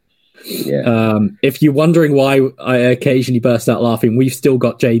 So, yeah. If you're wondering why I occasionally burst out laughing, we've still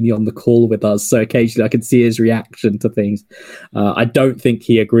got Jamie on the call with us, so occasionally I can see his reaction to things. I don't think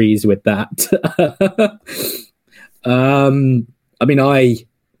he agrees with that. I mean, I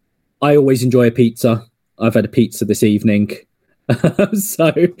always enjoy a pizza. I've had a pizza this evening,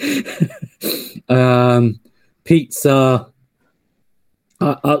 so pizza.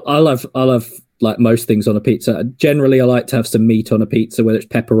 I love like most things on a pizza. Generally, I like to have some meat on a pizza, whether it's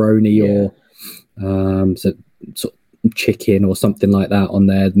pepperoni or sort of chicken or something like that on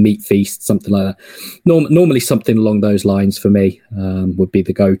there. Meat feast, something like that. Normally, something along those lines for me would be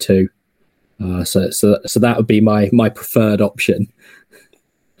the go-to. So that would be my preferred option.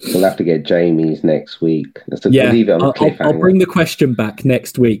 We'll have to get Jamie's next week. Leave it on a cliffhanger. I'll bring the question back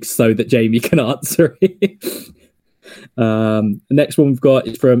next week so that Jamie can answer it. The next one we've got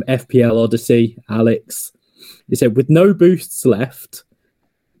is from FPL Odyssey, Alex. He said, with no boosts left,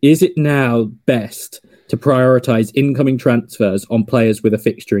 is it now best to prioritise incoming transfers on players with a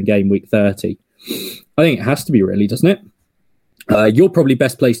fixture in game week 30? I think it has to be, really, doesn't it? You're probably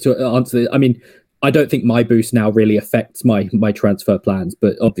best placed to answer this. I mean, I don't think my boost now really affects my transfer plans,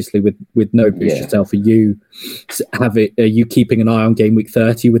 but obviously with no boost yourself, are you keeping an eye on game week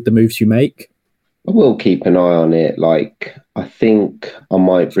 30 with the moves you make? I will keep an eye on it. Like, I think I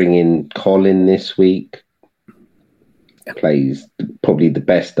might bring in Colin this week. Plays probably the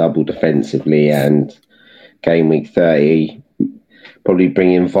best double defensively, and game week 30, probably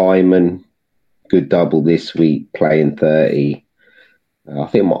bring in Vyman, good double this week, playing 30. I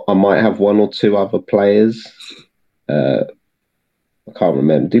think I might have one or two other players. I can't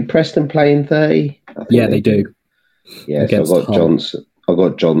remember. Do Preston play in 30? Yeah, they do. Yeah, so I got Johnson. I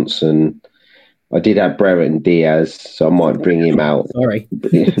got Johnson. I did have Brereton Diaz, so I might bring him out. Sorry.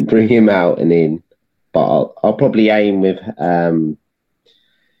 Bring him out and in. But I'll probably aim with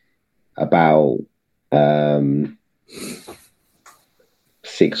about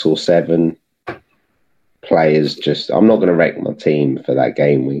 6 or 7 players. I'm not going to wreck my team for that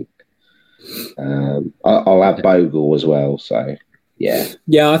game week. I'll have Bogle as well. So yeah.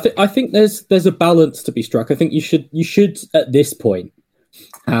 I think there's a balance to be struck. I think you should at this point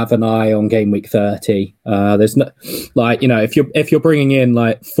have an eye on game week 30. There's no, like, you know, if you're bringing in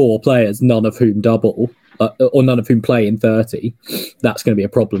like 4 players, none of whom double or none of whom play in 30, that's going to be a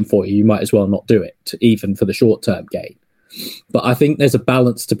problem for you. You might as well not do it, even for the short term game. But I think there's a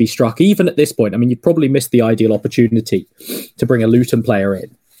balance to be struck, even at this point. I mean, you've probably missed the ideal opportunity to bring a Luton player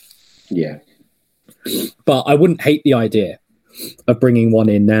in. Yeah. But I wouldn't hate the idea of bringing one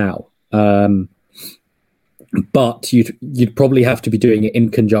in now. But you'd probably have to be doing it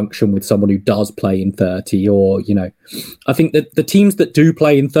in conjunction with someone who does play in 30, or I think that the teams that do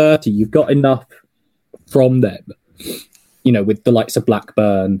play in 30, you've got enough from them, with the likes of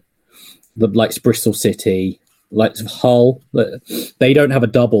Blackburn, the likes of Bristol City, likes of Hull. They don't have a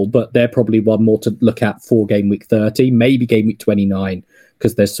double, but they're probably one more to look at for game week 30, maybe game week 29,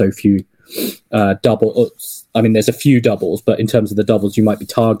 because there's so few doubles. I mean, there's a few doubles, but in terms of the doubles you might be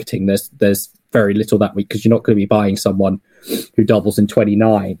targeting, there's very little that week, because you're not going to be buying someone who doubles in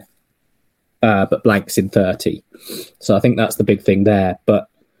 29 but blanks in 30. So I think that's the big thing there. But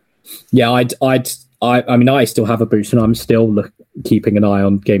yeah, I mean, I still have a boost, and I'm still keeping an eye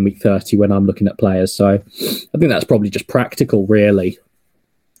on game week 30 when I'm looking at players. So I think that's probably just practical, really.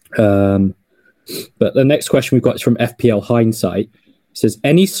 But the next question we've got is from FPL Hindsight. It says,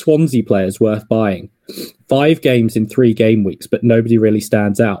 any Swansea players worth buying? 5 games in 3 game weeks, but nobody really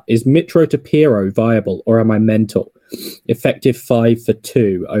stands out. Is Mitro to Piero viable, or am I mental? Effective 5 for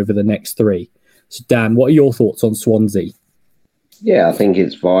 2 over the next 3. So Dan, what are your thoughts on Swansea? Yeah, I think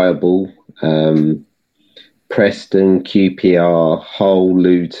it's viable. Preston, QPR, Hull,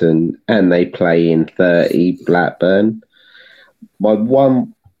 Luton, and they play in 30, Blackburn. My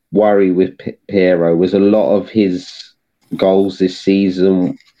one worry with Piero was a lot of his goals this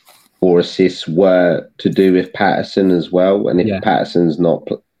season or assists were to do with Patterson as well. And if Patterson's not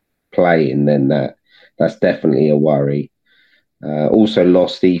playing, then that's definitely a worry. Also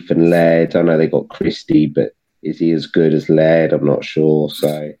lost Ethan Laird. I know they got Christie, but is he as good as Laird? I'm not sure.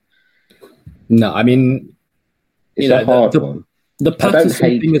 So no, I mean, it's a hard one. The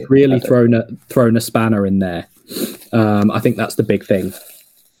Patterson thing has really thrown a spanner in there. I think that's the big thing.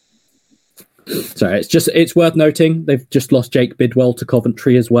 So it's worth noting they've just lost Jake Bidwell to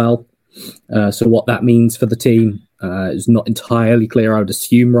Coventry as well. So what that means for the team is not entirely clear. I would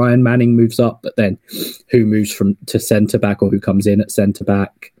assume Ryan Manning moves up, but then who moves to centre back, or who comes in at centre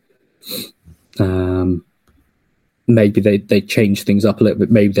back? Maybe they change things up a little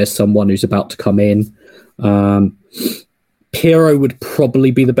bit. Maybe there's someone who's about to come in. Piero would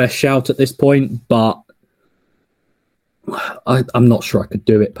probably be the best shout at this point, but I'm not sure I could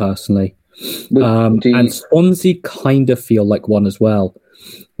do it personally. And Swansea kind of feel like one as well,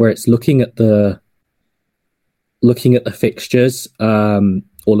 where it's looking at the fixtures, or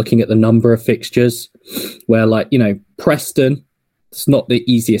looking at the number of fixtures, where Preston, it's not the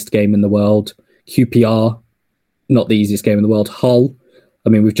easiest game in the world. QPR, not the easiest game in the world. Hull, I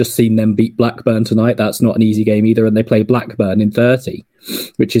mean, we've just seen them beat Blackburn tonight. That's not an easy game either, and they play Blackburn in 30,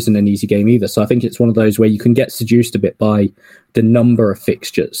 which isn't an easy game either. So I think it's one of those where you can get seduced a bit by the number of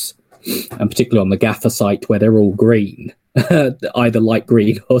fixtures, and particularly on the Gaffer site where they're all green, either light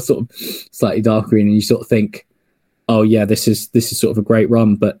green or sort of slightly dark green, and you sort of think, oh yeah, this is sort of a great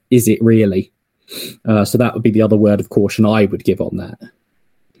run, but is it really? So that would be the other word of caution I would give on that.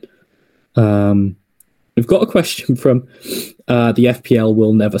 We've got a question from the FPL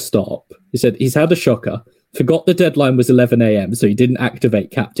Will Never Stop. He said he's had a shocker, forgot the deadline was 11 a.m, so he didn't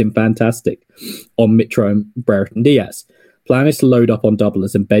activate Captain Fantastic on Mitro and Brereton Diaz. Plan is to load up on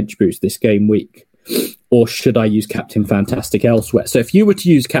doublers and bench boost this game week. Or should I use Captain Fantastic elsewhere? So if you were to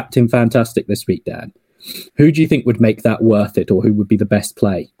use Captain Fantastic this week, Dan, who do you think would make that worth it, or who would be the best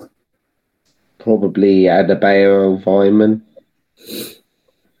play? Probably Adebayo or Vyman.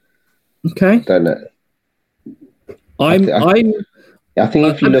 Okay. Don't know. I think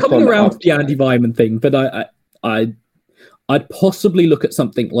if you I'm look coming on around to the Andy Vyman thing, but I'd possibly look at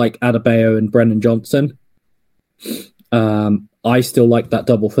something like Adebayo and Brennan Johnson. I still like that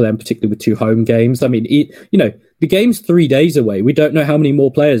double for them, particularly with 2 home games. I mean, the game's 3 days away. We don't know how many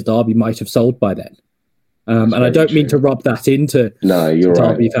more players Derby might have sold by then. And I don't mean to rub that into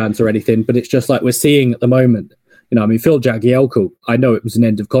Derby fans or anything, but it's just like we're seeing at the moment. I mean, Phil Jagielka, I know it was an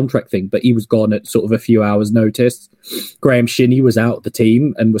end of contract thing, but he was gone at sort of a few hours' notice. Graham Shinney was out of the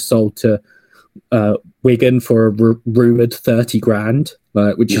team and was sold to Wigan for a rumoured 30 grand,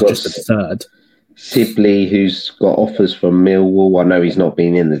 which is just absurd. Sibley, who's got offers from Millwall. I know he's not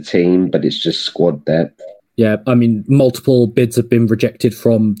been in the team, but it's just squad depth. Yeah, I mean, multiple bids have been rejected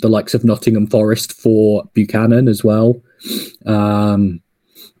from the likes of Nottingham Forest for Buchanan as well.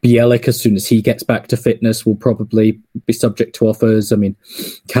 Bielik, as soon as he gets back to fitness, will probably be subject to offers. I mean,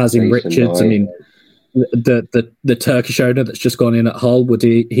 Kazim Richards, I mean, the Turkish owner that's just gone in at Hull, would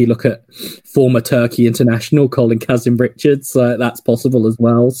he look at former Turkey international Colin Kazim Richards? That's possible as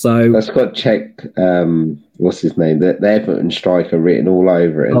well. So that's got Czech, what's his name? The Everton striker written all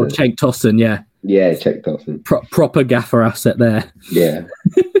over it. Oh, Cenk Tosun, yeah. Yeah, Cenk Tosun. Proper gaffer asset there. Yeah.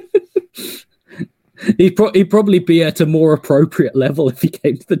 He'd probably be at a more appropriate level if he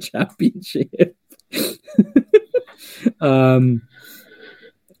came to the championship.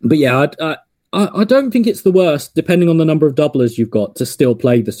 But yeah, I don't think it's the worst, depending on the number of doublers you've got, to still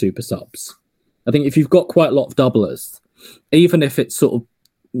play the super subs. I think if you've got quite a lot of doublers, even if it's sort of,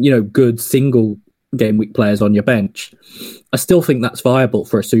 good single game week players on your bench, I still think that's viable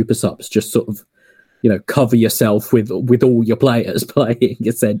for a super subs. Just sort of, cover yourself with all your players playing,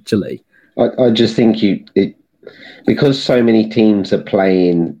 essentially. I just think because so many teams are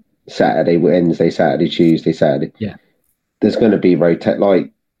playing Saturday, Wednesday, Saturday, Tuesday, Saturday. Yeah, there's going to be rotate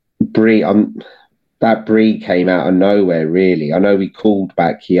like Bree. That Bree came out of nowhere, really. I know we called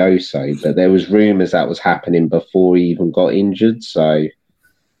back Kioso, but there was rumours that was happening before he even got injured. So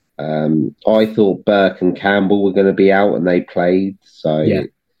I thought Burke and Campbell were going to be out, and they played. So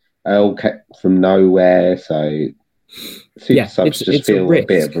Earl kept from nowhere. So super subs just feel a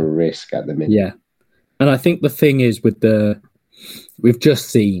bit of a risk at the minute. Yeah, and I think the thing is we've just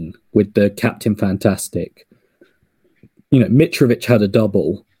seen with the Captain Fantastic, Mitrovic had a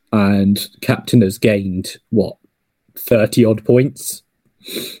double and Captain has gained, 30 odd points?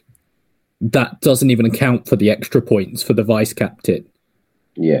 That doesn't even account for the extra points for the vice captain.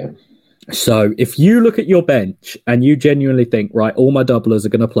 Yeah. So if you look at your bench and you genuinely think, right, all my doublers are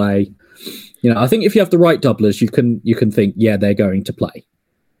going to play, I think if you have the right doublers, you can think, yeah, they're going to play.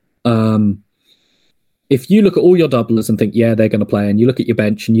 If you look at all your doublers and think, yeah, they're going to play, and you look at your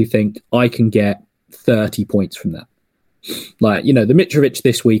bench and you think, I can get 30 points from that. Like, the Mitrovic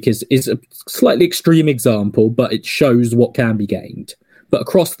this week is a slightly extreme example, but it shows what can be gained. But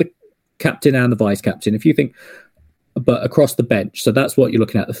across the captain and the vice captain, if you think, but across the bench, so that's what you're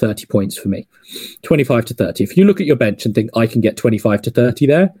looking at, the 30 points for me, 25 to 30. If you look at your bench and think, I can get 25 to 30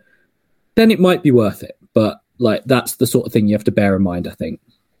 there, then it might be worth it. But that's the sort of thing you have to bear in mind, I think.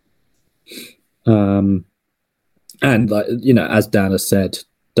 And as Dan has said,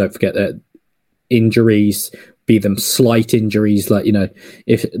 don't forget that injuries, be them slight injuries,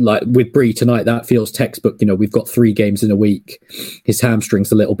 if with Bree tonight, that feels textbook. We've got 3 games in a week. His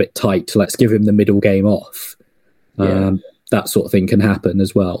hamstring's a little bit tight. Let's give him the middle game off. Yeah. That sort of thing can happen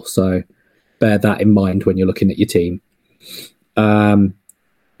as well. So bear that in mind when you're looking at your team.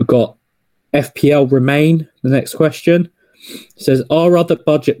 We've got FPL Remain. The next question says, are other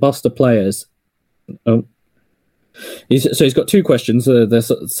budget buster players? He's got 2 questions. They're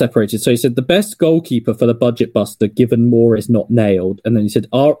separated. So he said, the best goalkeeper for the budget buster, given Moore is not nailed. And then he said,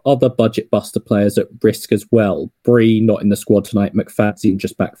 are other budget buster players at risk as well? Bree not in the squad tonight. McFadzean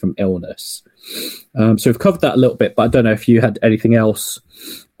just back from illness. So we've covered that a little bit, but I don't know if you had anything else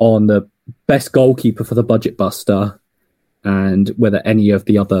on the best goalkeeper for the budget buster and whether any of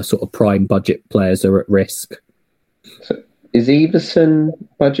the other sort of prime budget players are at risk. So is Everson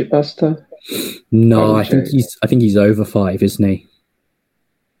budget buster? No, I think he's over 5, isn't he?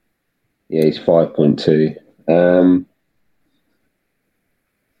 Yeah, he's 5.2. I'm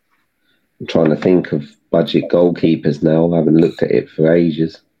trying to think of budget goalkeepers now. I haven't looked at it for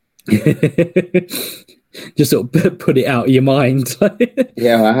ages. Just sort of put it out of your mind.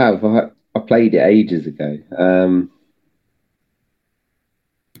 Yeah, I have. I played it ages ago. Don't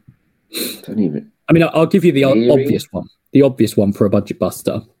even. I mean, I'll give you the obvious one. The obvious one for a budget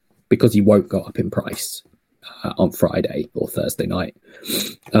buster, because he won't go up in price on Friday or Thursday night.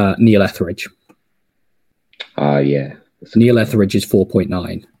 Neil Etheridge. Yeah. Neil Etheridge is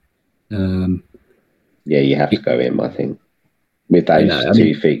 4.9. Yeah, you have to go in, I think, with those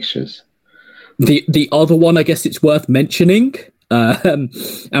 2 fixtures. The other one, I guess it's worth mentioning,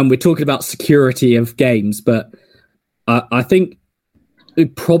 and we're talking about security of games, but I think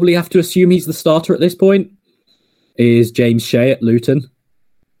we'd probably have to assume he's the starter at this point, is James Shea at Luton.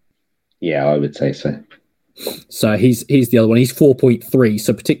 Yeah, I would say so. So he's the other one. He's 4.3.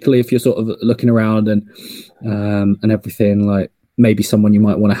 So particularly if you're sort of looking around and everything, like maybe someone you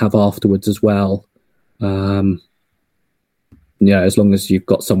might want to have afterwards as well. As long as you've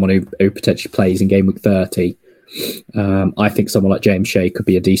got someone who potentially plays in game week 30, I think someone like James Shea could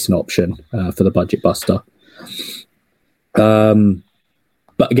be a decent option for the budget buster.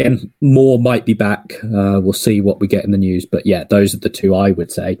 But again, Moore might be back. We'll see what we get in the news. But yeah, those are the 2 I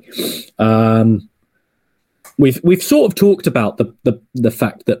would say. We've sort of talked about the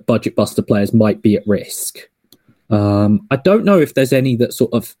fact that budget buster players might be at risk. I don't know if there's any that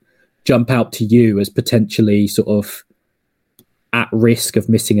sort of jump out to you as potentially sort of at risk of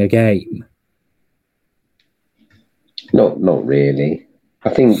missing a game. Not really. I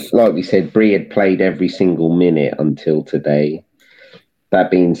think, like we said, Bree had played every single minute until today. That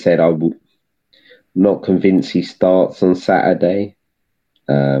being said, I'm not convinced he starts on Saturday.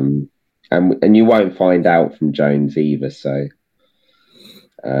 and you won't find out from Jones either. So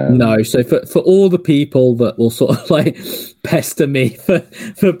no. So for all the people that will sort of like pester me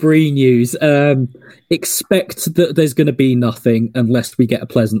for Bree news, expect that there's going to be nothing unless we get a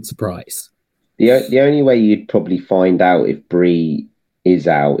pleasant surprise. The only way you'd probably find out if Bree is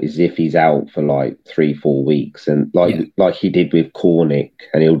out is if he's out for like 3-4 weeks, and like he did with Cornick,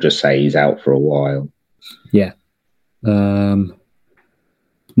 and he'll just say he's out for a while. Yeah. No,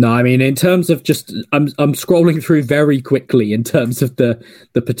 I mean, in terms of just, I'm scrolling through very quickly in terms of the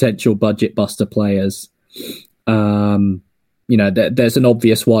potential budget buster players. There's an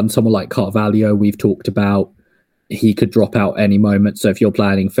obvious one, someone like Carvalho we've talked about. He could drop out any moment. So if you're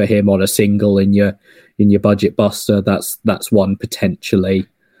planning for him on a single in your budget buster, that's one potentially.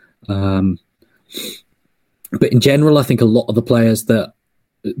 But in general, I think a lot of the players that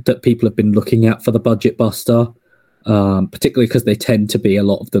people have been looking at for the budget buster, particularly because they tend to be, a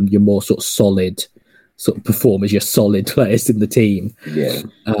lot of them, your more sort of solid, sort of perform as your solid players in the team. Yeah.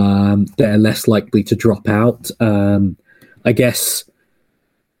 They're less likely to drop out. I guess,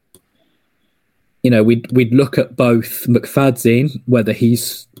 we'd look at both McFadzean, whether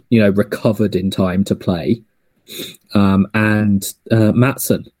he's, recovered in time to play, and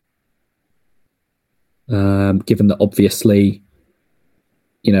Maatsen. Given that obviously,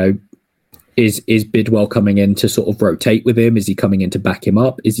 is Bidwell coming in to sort of rotate with him? Is he coming in to back him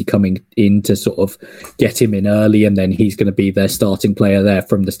up? Is he coming in to sort of get him in early, and then he's going to be their starting player there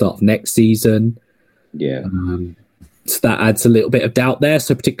from the start of next season? Yeah. So that adds a little bit of doubt there.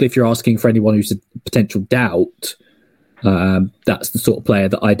 So particularly if you're asking for anyone who's a potential doubt, that's the sort of player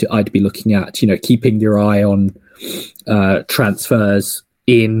that I'd be looking at, keeping your eye on transfers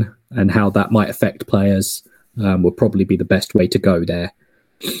in and how that might affect players would probably be the best way to go there.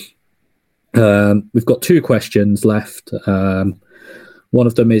 We've got 2 questions left. One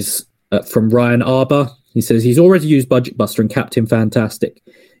of them is from Ryan Arber. He says he's already used Budget Buster and Captain Fantastic.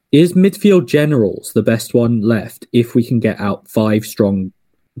 Is Midfield Generals the best one left if we can get out 5 strong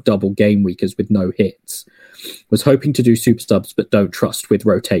double game weekers with no hits? Was hoping to do super subs, but don't trust with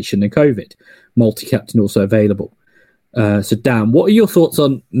rotation and COVID. Multi-captain also available. So Dan, what are your thoughts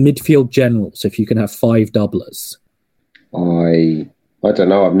on Midfield Generals if you can have 5 doublers? I don't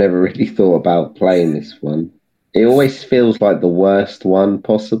know. I've never really thought about playing this one. It always feels like the worst one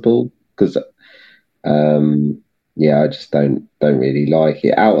possible because, I just don't really like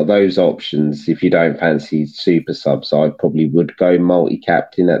it. Out of those options, if you don't fancy super subs, I probably would go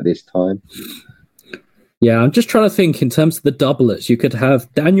multi-captain at this time. Yeah, I'm just trying to think in terms of the doublers. You could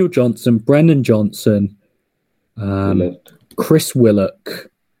have Daniel Johnson, Brennan Johnson, Chris Willock,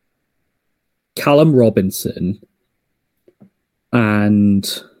 Callum Robinson,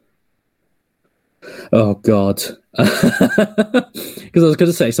 and oh god, because I was going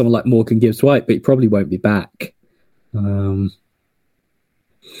to say someone like Morgan Gibbs White, but he probably won't be back. +1,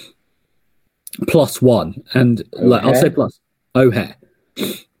 and like I'll say plus O'Hare.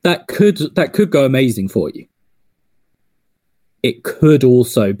 That could go amazing for you. It could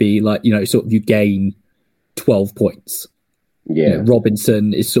also be like, sort of you gain 12 points. Yeah,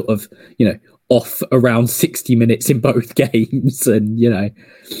 Robinson is sort of off around 60 minutes in both games, and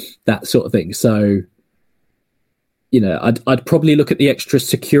that sort of thing. So I'd probably look at the extra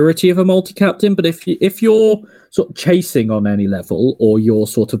security of a multi-captain. But if you're sort of chasing on any level, or you're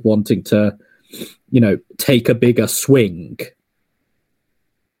sort of wanting to take a bigger swing,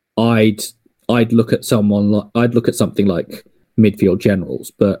 I'd look at something like Midfield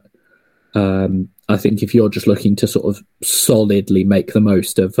Generals. But I think if you're just looking to sort of solidly make the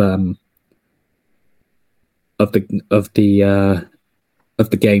most of the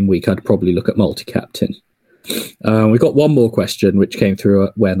game week, I'd probably look at multi-captain. We got one more question which came through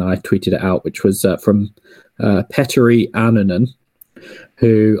when I tweeted it out, which was from Petteri Annanen,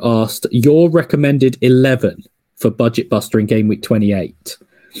 who asked your recommended 11 for Budget Buster in game week 28.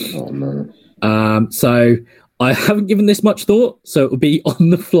 Oh no. So I haven't given this much thought, so it will be on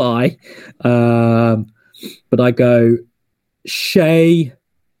the fly. But I go Shea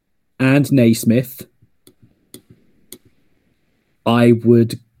and Naismith. I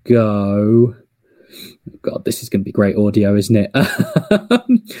would go... God, this is going to be great audio, isn't it?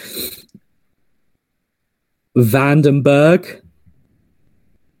 Vandenberg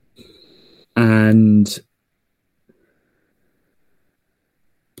and...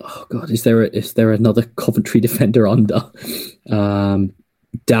 Oh God, is there another Coventry defender under?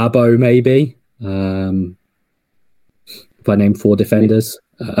 Dabo, maybe. If I name 4 defenders,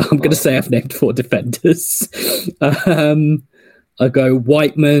 I'm going to say I've named 4 defenders. I go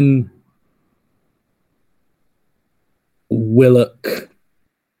Whiteman, Willock,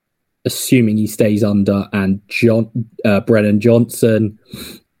 assuming he stays under, and Brennan Johnson.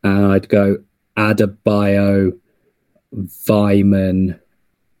 And I'd go Adebayo, Vyman,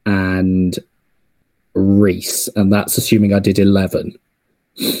 and Reese. And that's assuming I did 11.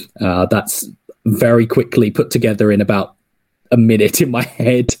 That's very quickly put together in about a minute in my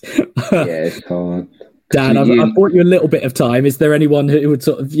head. Yeah, it's hard. Dan, I've bought you a little bit of time. Is there anyone who would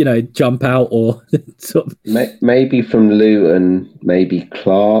sort of, jump out or sort of... Maybe from Luton, maybe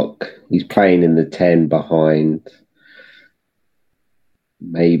Clark. He's playing in the 10 behind.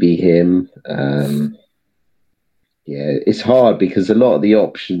 Maybe him. Yeah, it's hard because a lot of the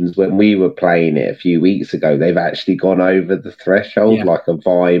options when we were playing it a few weeks ago, they've actually gone over the threshold, like a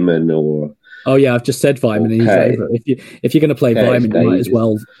Vyman or... Oh, yeah, I've just said Vyman. And he's over. If you're going to play Vyman, you might as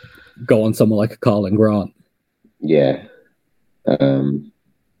well go on someone like a Carlin Grant. Yeah. Yeah,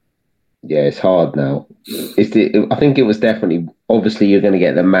 it's hard now. I think it was definitely... Obviously, you're going to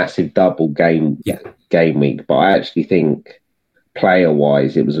get the massive double game week, but I actually think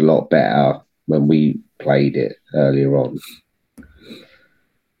player-wise, it was a lot better when we played it earlier on.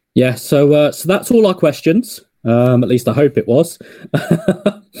 Yeah, so that's all our questions. At least I hope it was.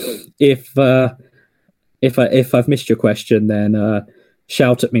 If I've missed your question, then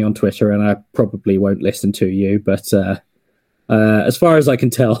shout at me on Twitter, and I probably won't listen to you. But as far as I can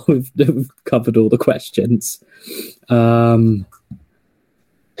tell, we've covered all the questions. I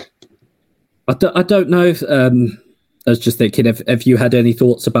don't know. I was just thinking, have you had any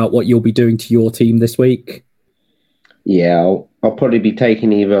thoughts about what you'll be doing to your team this week? Yeah, I'll probably be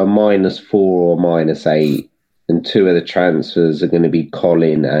taking either a -4 or -8, and 2 of the transfers are going to be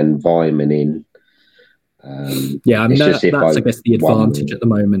Colin and Vyman in. That's I guess the advantage at the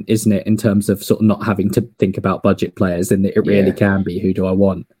moment, isn't it, in terms of sort of not having to think about budget players, and it really can be who do I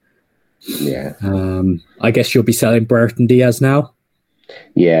want. Yeah. I guess you'll be selling Brereton Diaz now.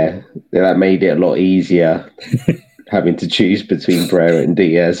 Yeah, that made it a lot easier. Having to choose between Brereton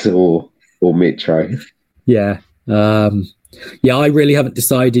Diaz or Mitro. Yeah. I really haven't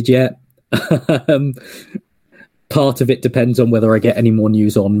decided yet. Part of it depends on whether I get any more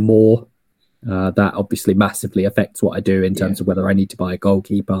news on Moore. That obviously massively affects what I do in terms of whether I need to buy a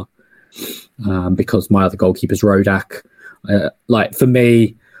goalkeeper. Because my other goalkeeper's Rodak. For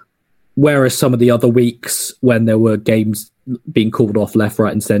me, whereas some of the other weeks when there were games being called off left,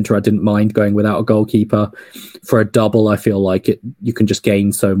 right and centre, I didn't mind going without a goalkeeper. For a double, I feel like you can just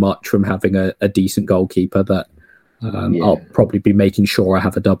gain so much from having a decent goalkeeper that I'll probably be making sure I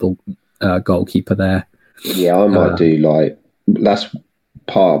have a double goalkeeper there. Yeah, I might do that's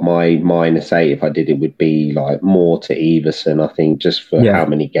part of my -8 if I did it would be more to Everson, I think, just for how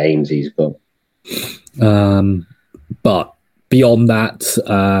many games he's got. But beyond that,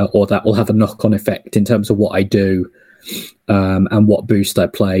 or that will have a knock-on effect in terms of what I do and what boost I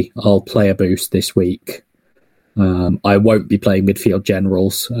play. I'll play a boost this week. I won't be playing midfield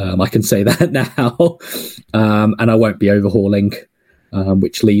generals. I can say that now. And I won't be overhauling,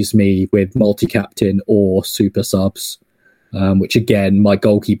 which leaves me with multi-captain or super subs, which again, my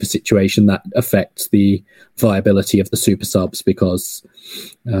goalkeeper situation, that affects the viability of the super subs because,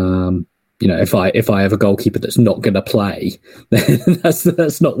 if I have a goalkeeper that's not going to play, then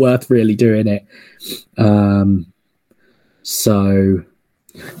that's not worth really doing it. So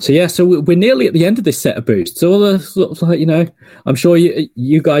we're nearly at the end of this set of boosts. So all the sort of I'm sure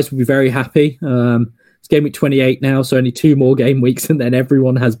you guys will be very happy. It's game week 28 now, so only 2 more game weeks, and then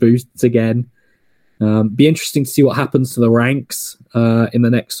everyone has boosts again. Be interesting to see what happens to the ranks in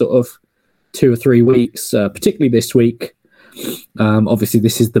the next sort of 2 or 3 weeks, particularly this week. Obviously,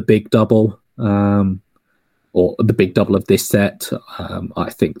 this is the big double, or the big double of this set.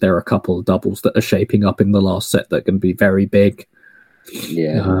 I think there are a couple of doubles that are shaping up in the last set that are going to be very big.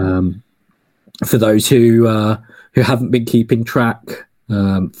 Yeah. For those who haven't been keeping track,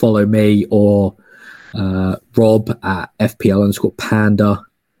 follow me or Rob at FPL_Panda,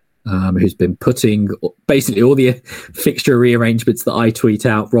 who's been putting basically all the fixture rearrangements that I tweet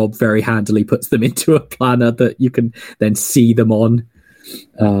out. Rob very handily puts them into a planner that you can then see them on.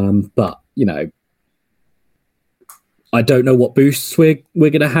 But I don't know what boosts we're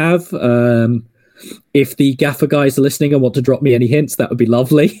going to have. If the Gaffer guys are listening and want to drop me any hints, that would be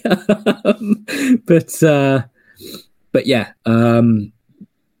lovely. But yeah,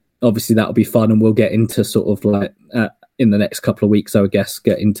 obviously that'll be fun, and we'll get into sort of in the next couple of weeks, I would guess,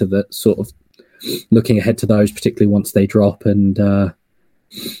 get into the sort of looking ahead to those, particularly once they drop. And good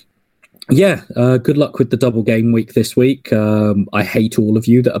luck with the double game week this week. I hate all of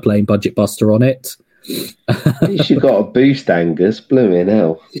you that are playing Budget Buster on it. At least you got a boost, Angus. Blooming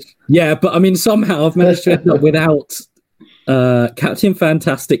hell. Yeah, but I mean, somehow I've managed to end up without Captain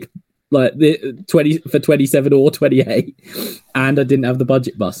Fantastic like the 20 for 27 or 28, and I didn't have the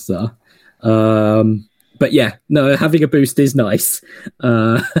budget buster. But yeah, no, having a boost is nice.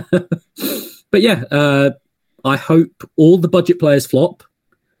 But yeah, I hope all the budget players flop.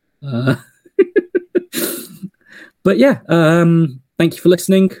 But yeah, thank you for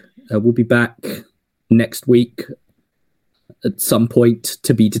listening. We'll be back next week at some point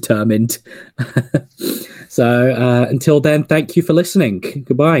to be determined. So until then, thank you for listening.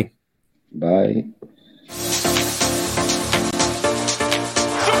 Goodbye. Bye.